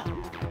comes out.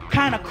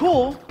 Kind of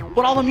cool,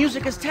 but all the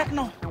music is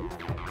techno.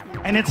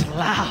 And it's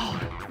loud.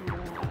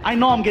 I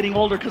know I'm getting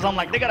older because I'm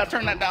like, they gotta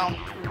turn that down.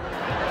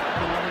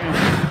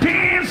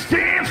 Dance,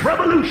 dance,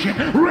 revolution,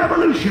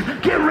 revolution,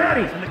 get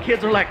ready. And the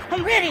kids are like,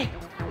 I'm ready.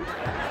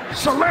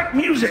 Select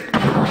music.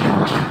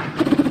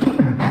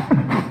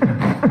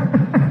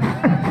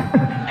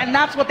 And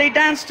that's what they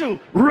dance to.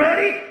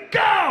 Ready,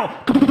 go.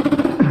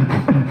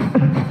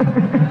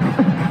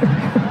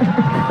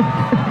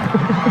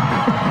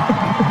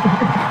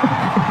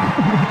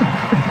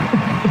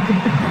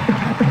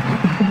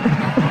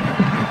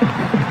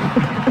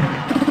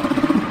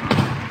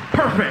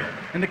 Perfect.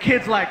 And the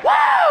kid's like,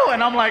 whoa!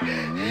 And I'm like,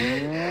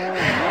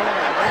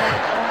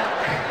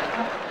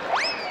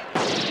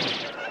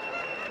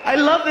 I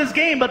love this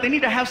game, but they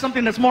need to have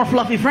something that's more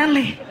fluffy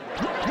friendly.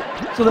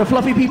 So the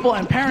fluffy people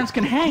and parents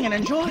can hang and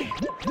enjoy.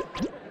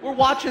 We're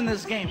watching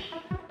this game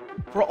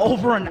for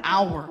over an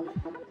hour.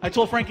 I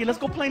told Frankie, let's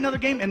go play another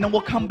game and then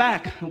we'll come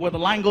back where the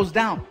line goes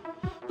down.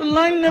 The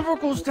line never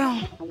goes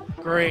down.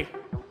 Great.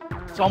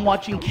 So I'm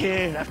watching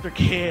kid after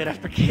kid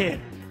after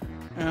kid.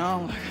 And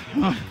I'm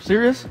like,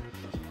 serious?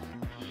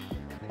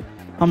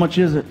 How much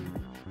is it?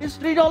 It's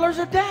 $3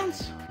 a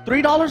dance.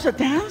 $3 a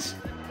dance?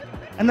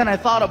 And then I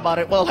thought about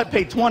it. Well, I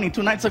paid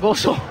 2 nights ago,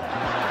 so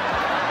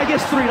I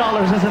guess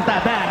 $3 isn't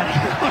that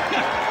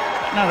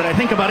bad. Now that I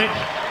think about it.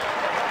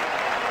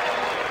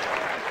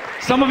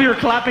 Some of you are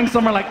clapping,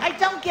 some are like, I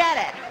don't get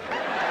it.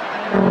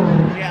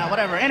 yeah,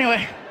 whatever.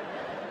 Anyway.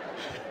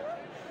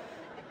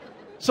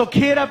 So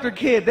kid after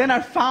kid, then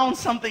I found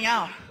something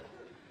out.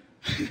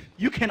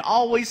 You can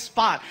always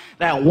spot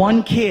that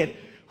one kid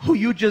who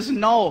you just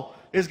know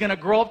is going to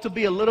grow up to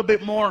be a little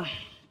bit more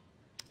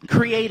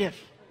creative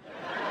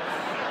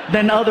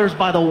than others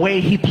by the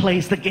way he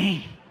plays the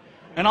game.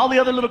 And all the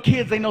other little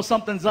kids, they know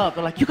something's up.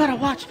 They're like, you gotta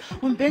watch.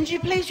 When Benji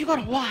plays, you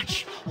gotta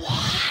watch.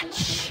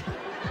 Watch.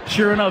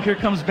 Sure enough, here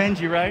comes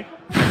Benji, right?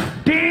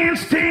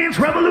 Dance, dance,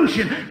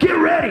 revolution, get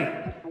ready.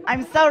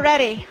 I'm so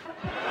ready.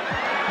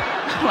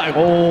 I'm like,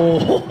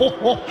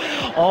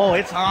 oh,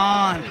 it's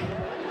on.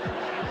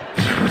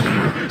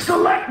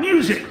 Select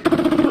music.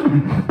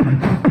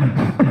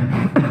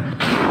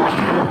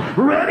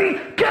 Ready,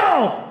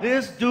 go.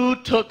 This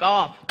dude took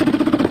off.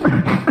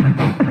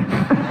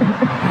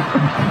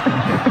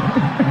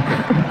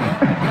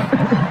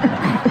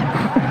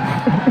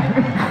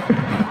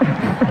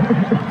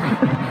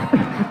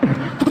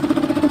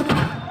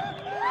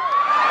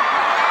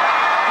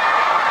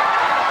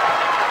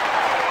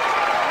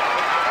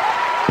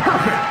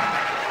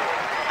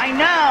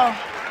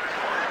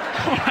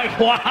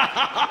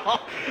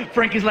 Wow.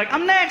 Frankie's like,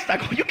 I'm next. I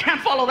go, you can't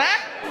follow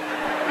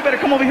that. You better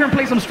come over here and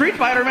play some Street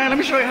Fighter, man. Let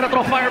me show you how to throw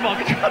a fireball.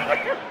 Get you out of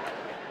here.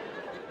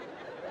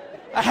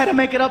 I had to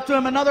make it up to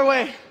him another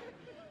way.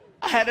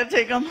 I had to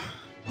take him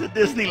to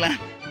Disneyland.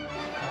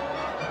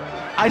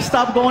 I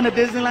stopped going to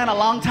Disneyland a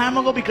long time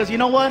ago because you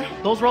know what?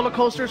 Those roller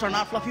coasters are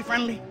not fluffy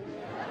friendly.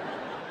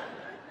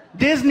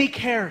 Disney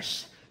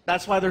cares.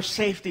 That's why there's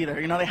safety there.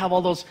 You know, they have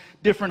all those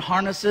different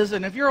harnesses.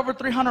 And if you're over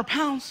 300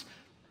 pounds,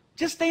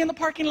 just stay in the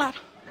parking lot.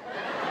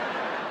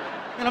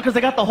 You know, because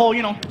they got the whole,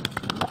 you know.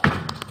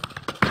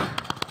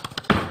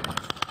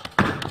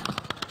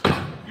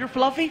 You're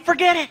fluffy?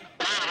 Forget it.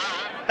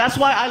 That's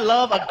why I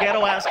love a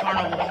ghetto-ass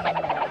carnival.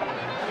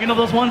 You know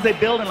those ones they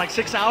build in like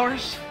 6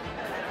 hours?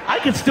 I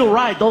can still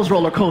ride those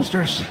roller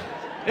coasters.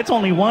 It's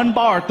only 1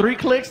 bar, 3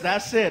 clicks,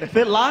 that's it. If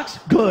it locks,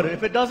 good.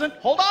 If it doesn't,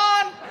 hold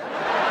on.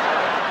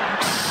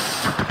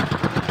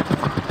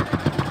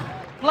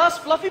 Plus,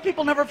 fluffy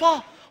people never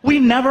fall. We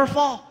never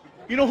fall.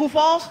 You know who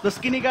falls? The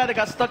skinny guy that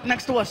got stuck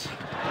next to us.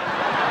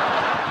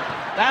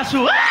 That's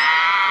who.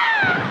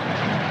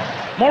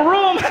 Ah! More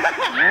room.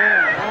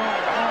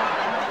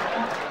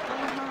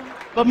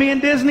 But me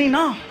and Disney,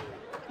 no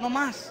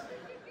mas.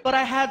 But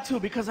I had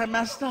to because I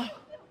messed up.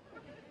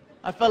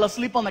 I fell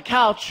asleep on the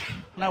couch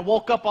and I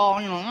woke up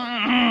all, you know,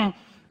 and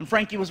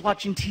Frankie was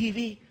watching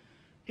TV.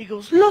 He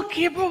goes, look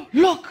here, bro,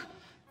 look,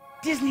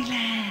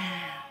 Disneyland.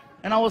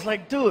 And I was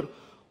like, dude,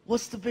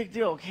 what's the big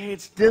deal? Okay,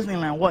 it's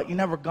Disneyland. What, you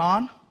never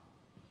gone?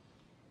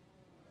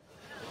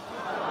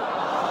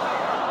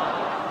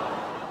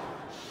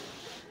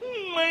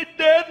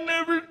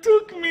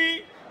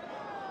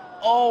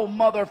 oh,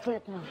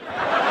 motherfucker.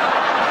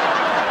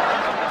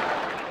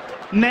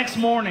 Next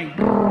morning.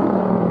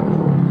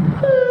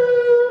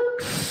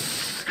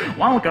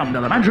 Welcome to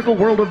the magical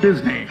world of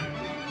Disney.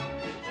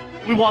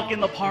 We walk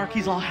in the park,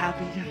 he's all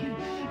happy.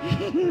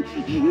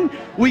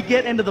 We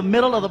get into the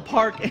middle of the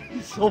park, and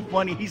it's so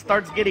funny. He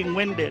starts getting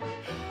winded.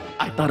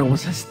 I thought it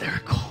was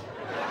hysterical.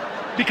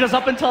 Because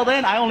up until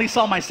then, I only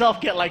saw myself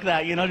get like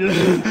that, you know?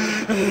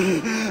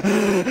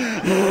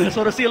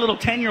 So to see a little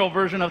 10-year-old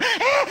version of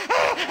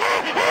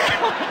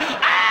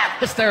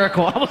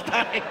hysterical, I was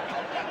dying.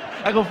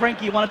 I go,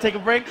 Frankie, you want to take a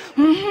break?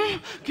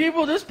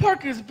 Gabriel, this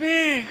park is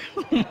big.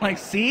 I'm like,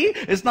 see?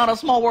 It's not a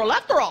small world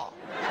after all.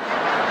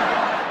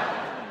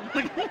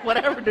 Like,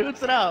 whatever, dude,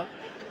 sit out.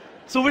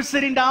 So we're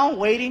sitting down,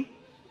 waiting.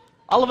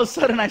 All of a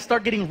sudden, I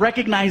start getting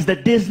recognized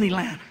at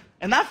Disneyland.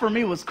 And that for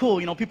me was cool.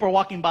 You know, people are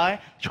walking by.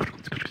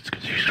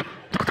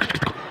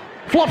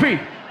 Fluffy,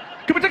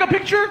 can we take a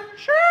picture?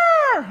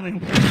 Sure.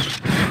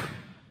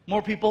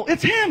 More people.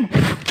 It's him.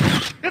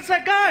 It's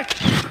that guy.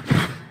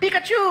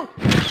 Pikachu.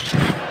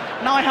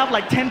 Now I have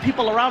like 10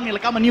 people around me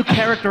like I'm a new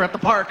character at the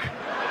park.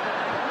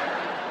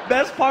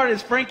 Best part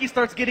is Frankie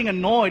starts getting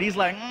annoyed. He's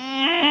like,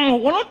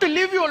 why don't they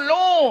leave you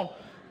alone?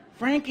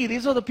 Frankie,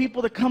 these are the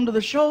people that come to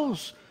the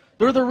shows.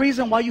 They're the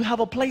reason why you have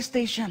a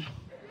PlayStation.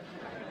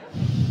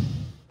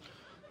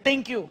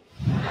 Thank you.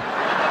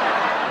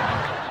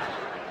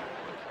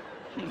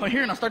 Well,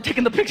 here, and I'll start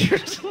taking the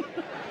pictures.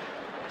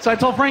 So I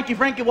told Frankie,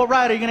 what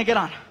ride are you going to get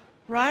on?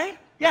 Ride?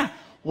 Yeah.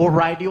 What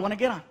ride do you want to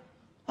get on?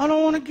 I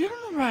don't want to get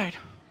on a ride.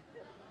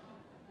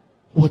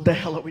 What the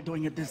hell are we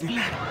doing at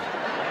Disneyland?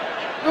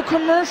 The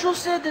commercial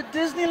said that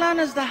Disneyland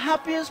is the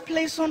happiest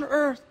place on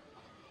earth.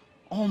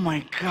 Oh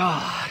my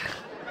God.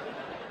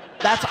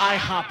 That's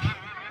IHOP.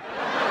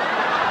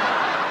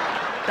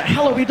 The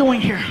hell are we doing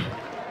here?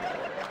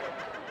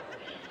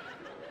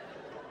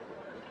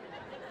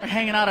 We're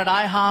hanging out at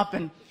IHOP,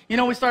 and you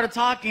know, we started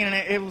talking, and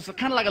it was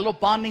kind of like a little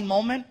bonding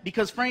moment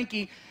because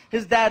Frankie,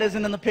 his dad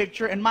isn't in the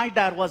picture, and my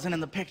dad wasn't in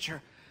the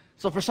picture.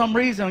 So for some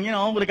reason, you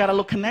know, we got a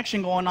little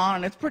connection going on,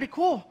 and it's pretty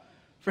cool.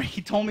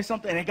 Frankie told me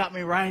something, and it got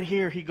me right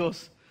here. He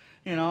goes,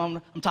 you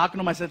know, I'm talking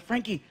to him. I said,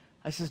 Frankie,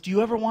 I says, do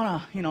you ever want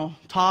to, you know,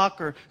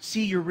 talk or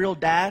see your real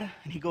dad?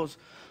 And he goes,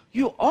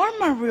 you are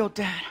my real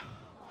dad.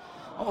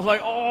 I was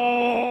like,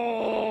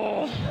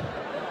 oh.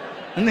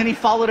 And then he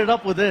followed it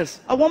up with this.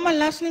 I want my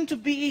last name to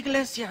be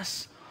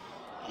Iglesias.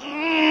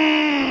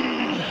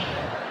 And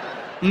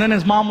then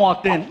his mom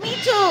walked in. Me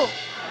too.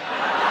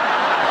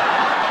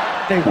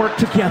 They work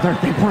together.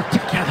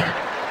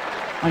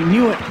 I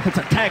knew it. It's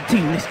a tag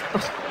team.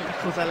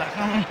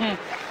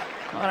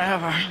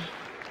 Whatever.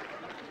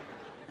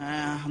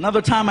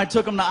 Another time I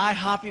took him to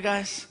IHOP, you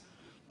guys.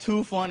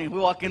 Too funny. We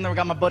walk in there, we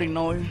got my buddy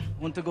Noe.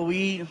 Went to go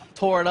eat,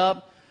 tore it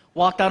up,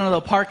 walked out into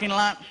the parking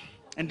lot,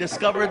 and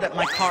discovered that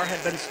my car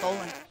had been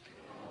stolen.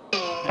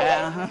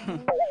 Yeah.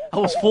 I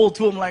was full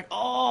to him like,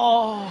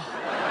 oh,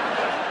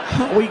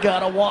 we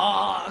gotta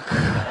walk.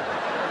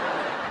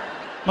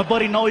 My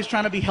buddy Noe's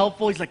trying to be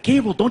helpful. He's like,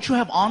 Gabriel, don't you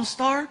have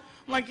OnStar?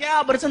 I'm like,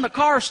 yeah, but it's in the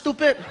car,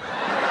 stupid.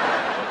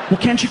 Well,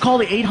 can't you call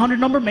the 800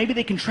 number? Maybe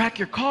they can track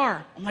your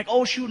car. I'm like,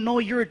 oh, shoot, Noe,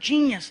 you're a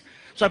genius.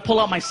 So I pull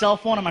out my cell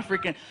phone and my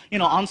freaking, you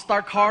know,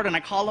 OnStar card, and I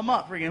call him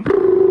up. Freaking.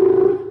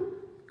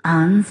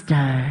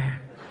 OnStar.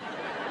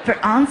 For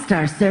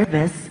OnStar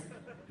service,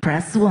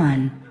 press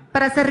 1.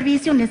 Para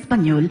servicio en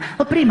español,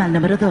 oprima el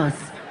número 2.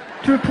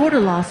 To report a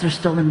lost or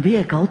stolen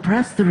vehicle,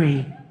 press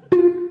 3.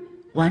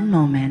 One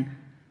moment.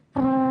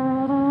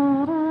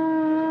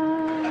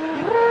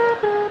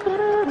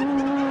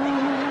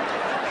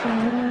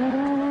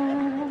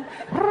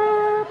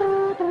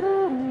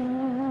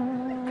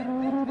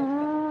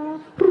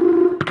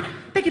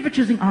 Thank you for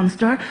choosing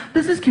OnStar.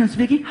 This is Kim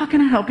speaking. How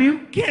can I help you?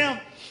 Kim,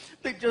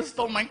 they just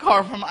stole my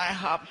car from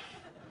IHOP.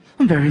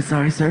 I'm very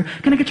sorry, sir.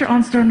 Can I get your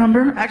OnStar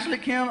number? Actually,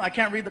 Kim, I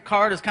can't read the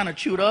card. It's kind of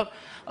chewed up.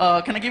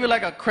 Can I give you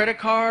like a credit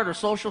card or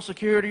social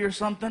security or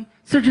something?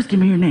 Sir, just give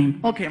me your name.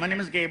 Okay, my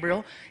name is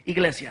Gabriel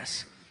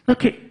Iglesias.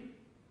 Okay.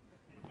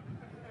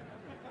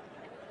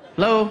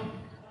 Hello?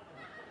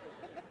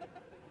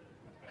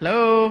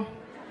 Hello?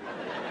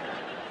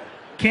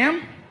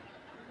 Kim?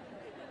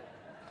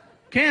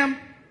 Kim?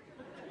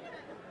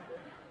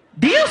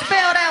 Do you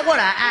spell that with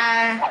an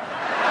I?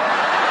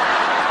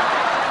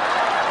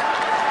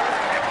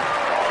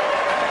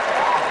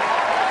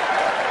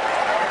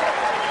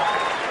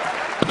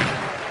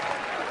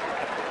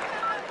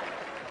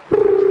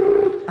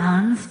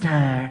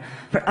 OnStar.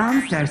 For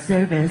OnStar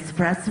service,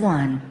 press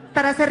 1.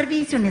 Para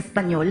servicio en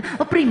español,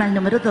 oprima el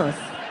número 2.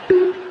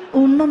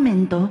 Un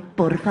momento,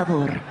 por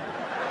favor.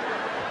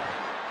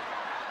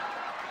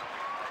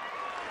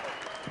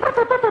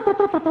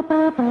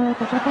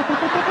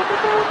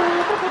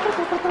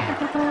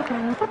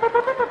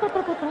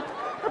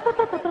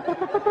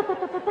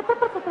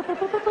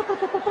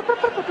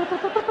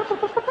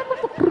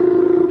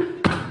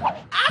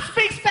 I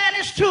speak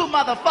Spanish too,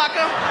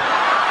 motherfucker.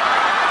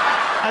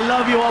 I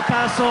love you, El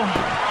Paso.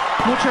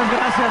 Muchas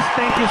gracias.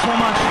 Thank you so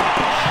much.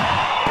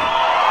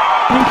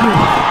 Thank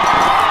you.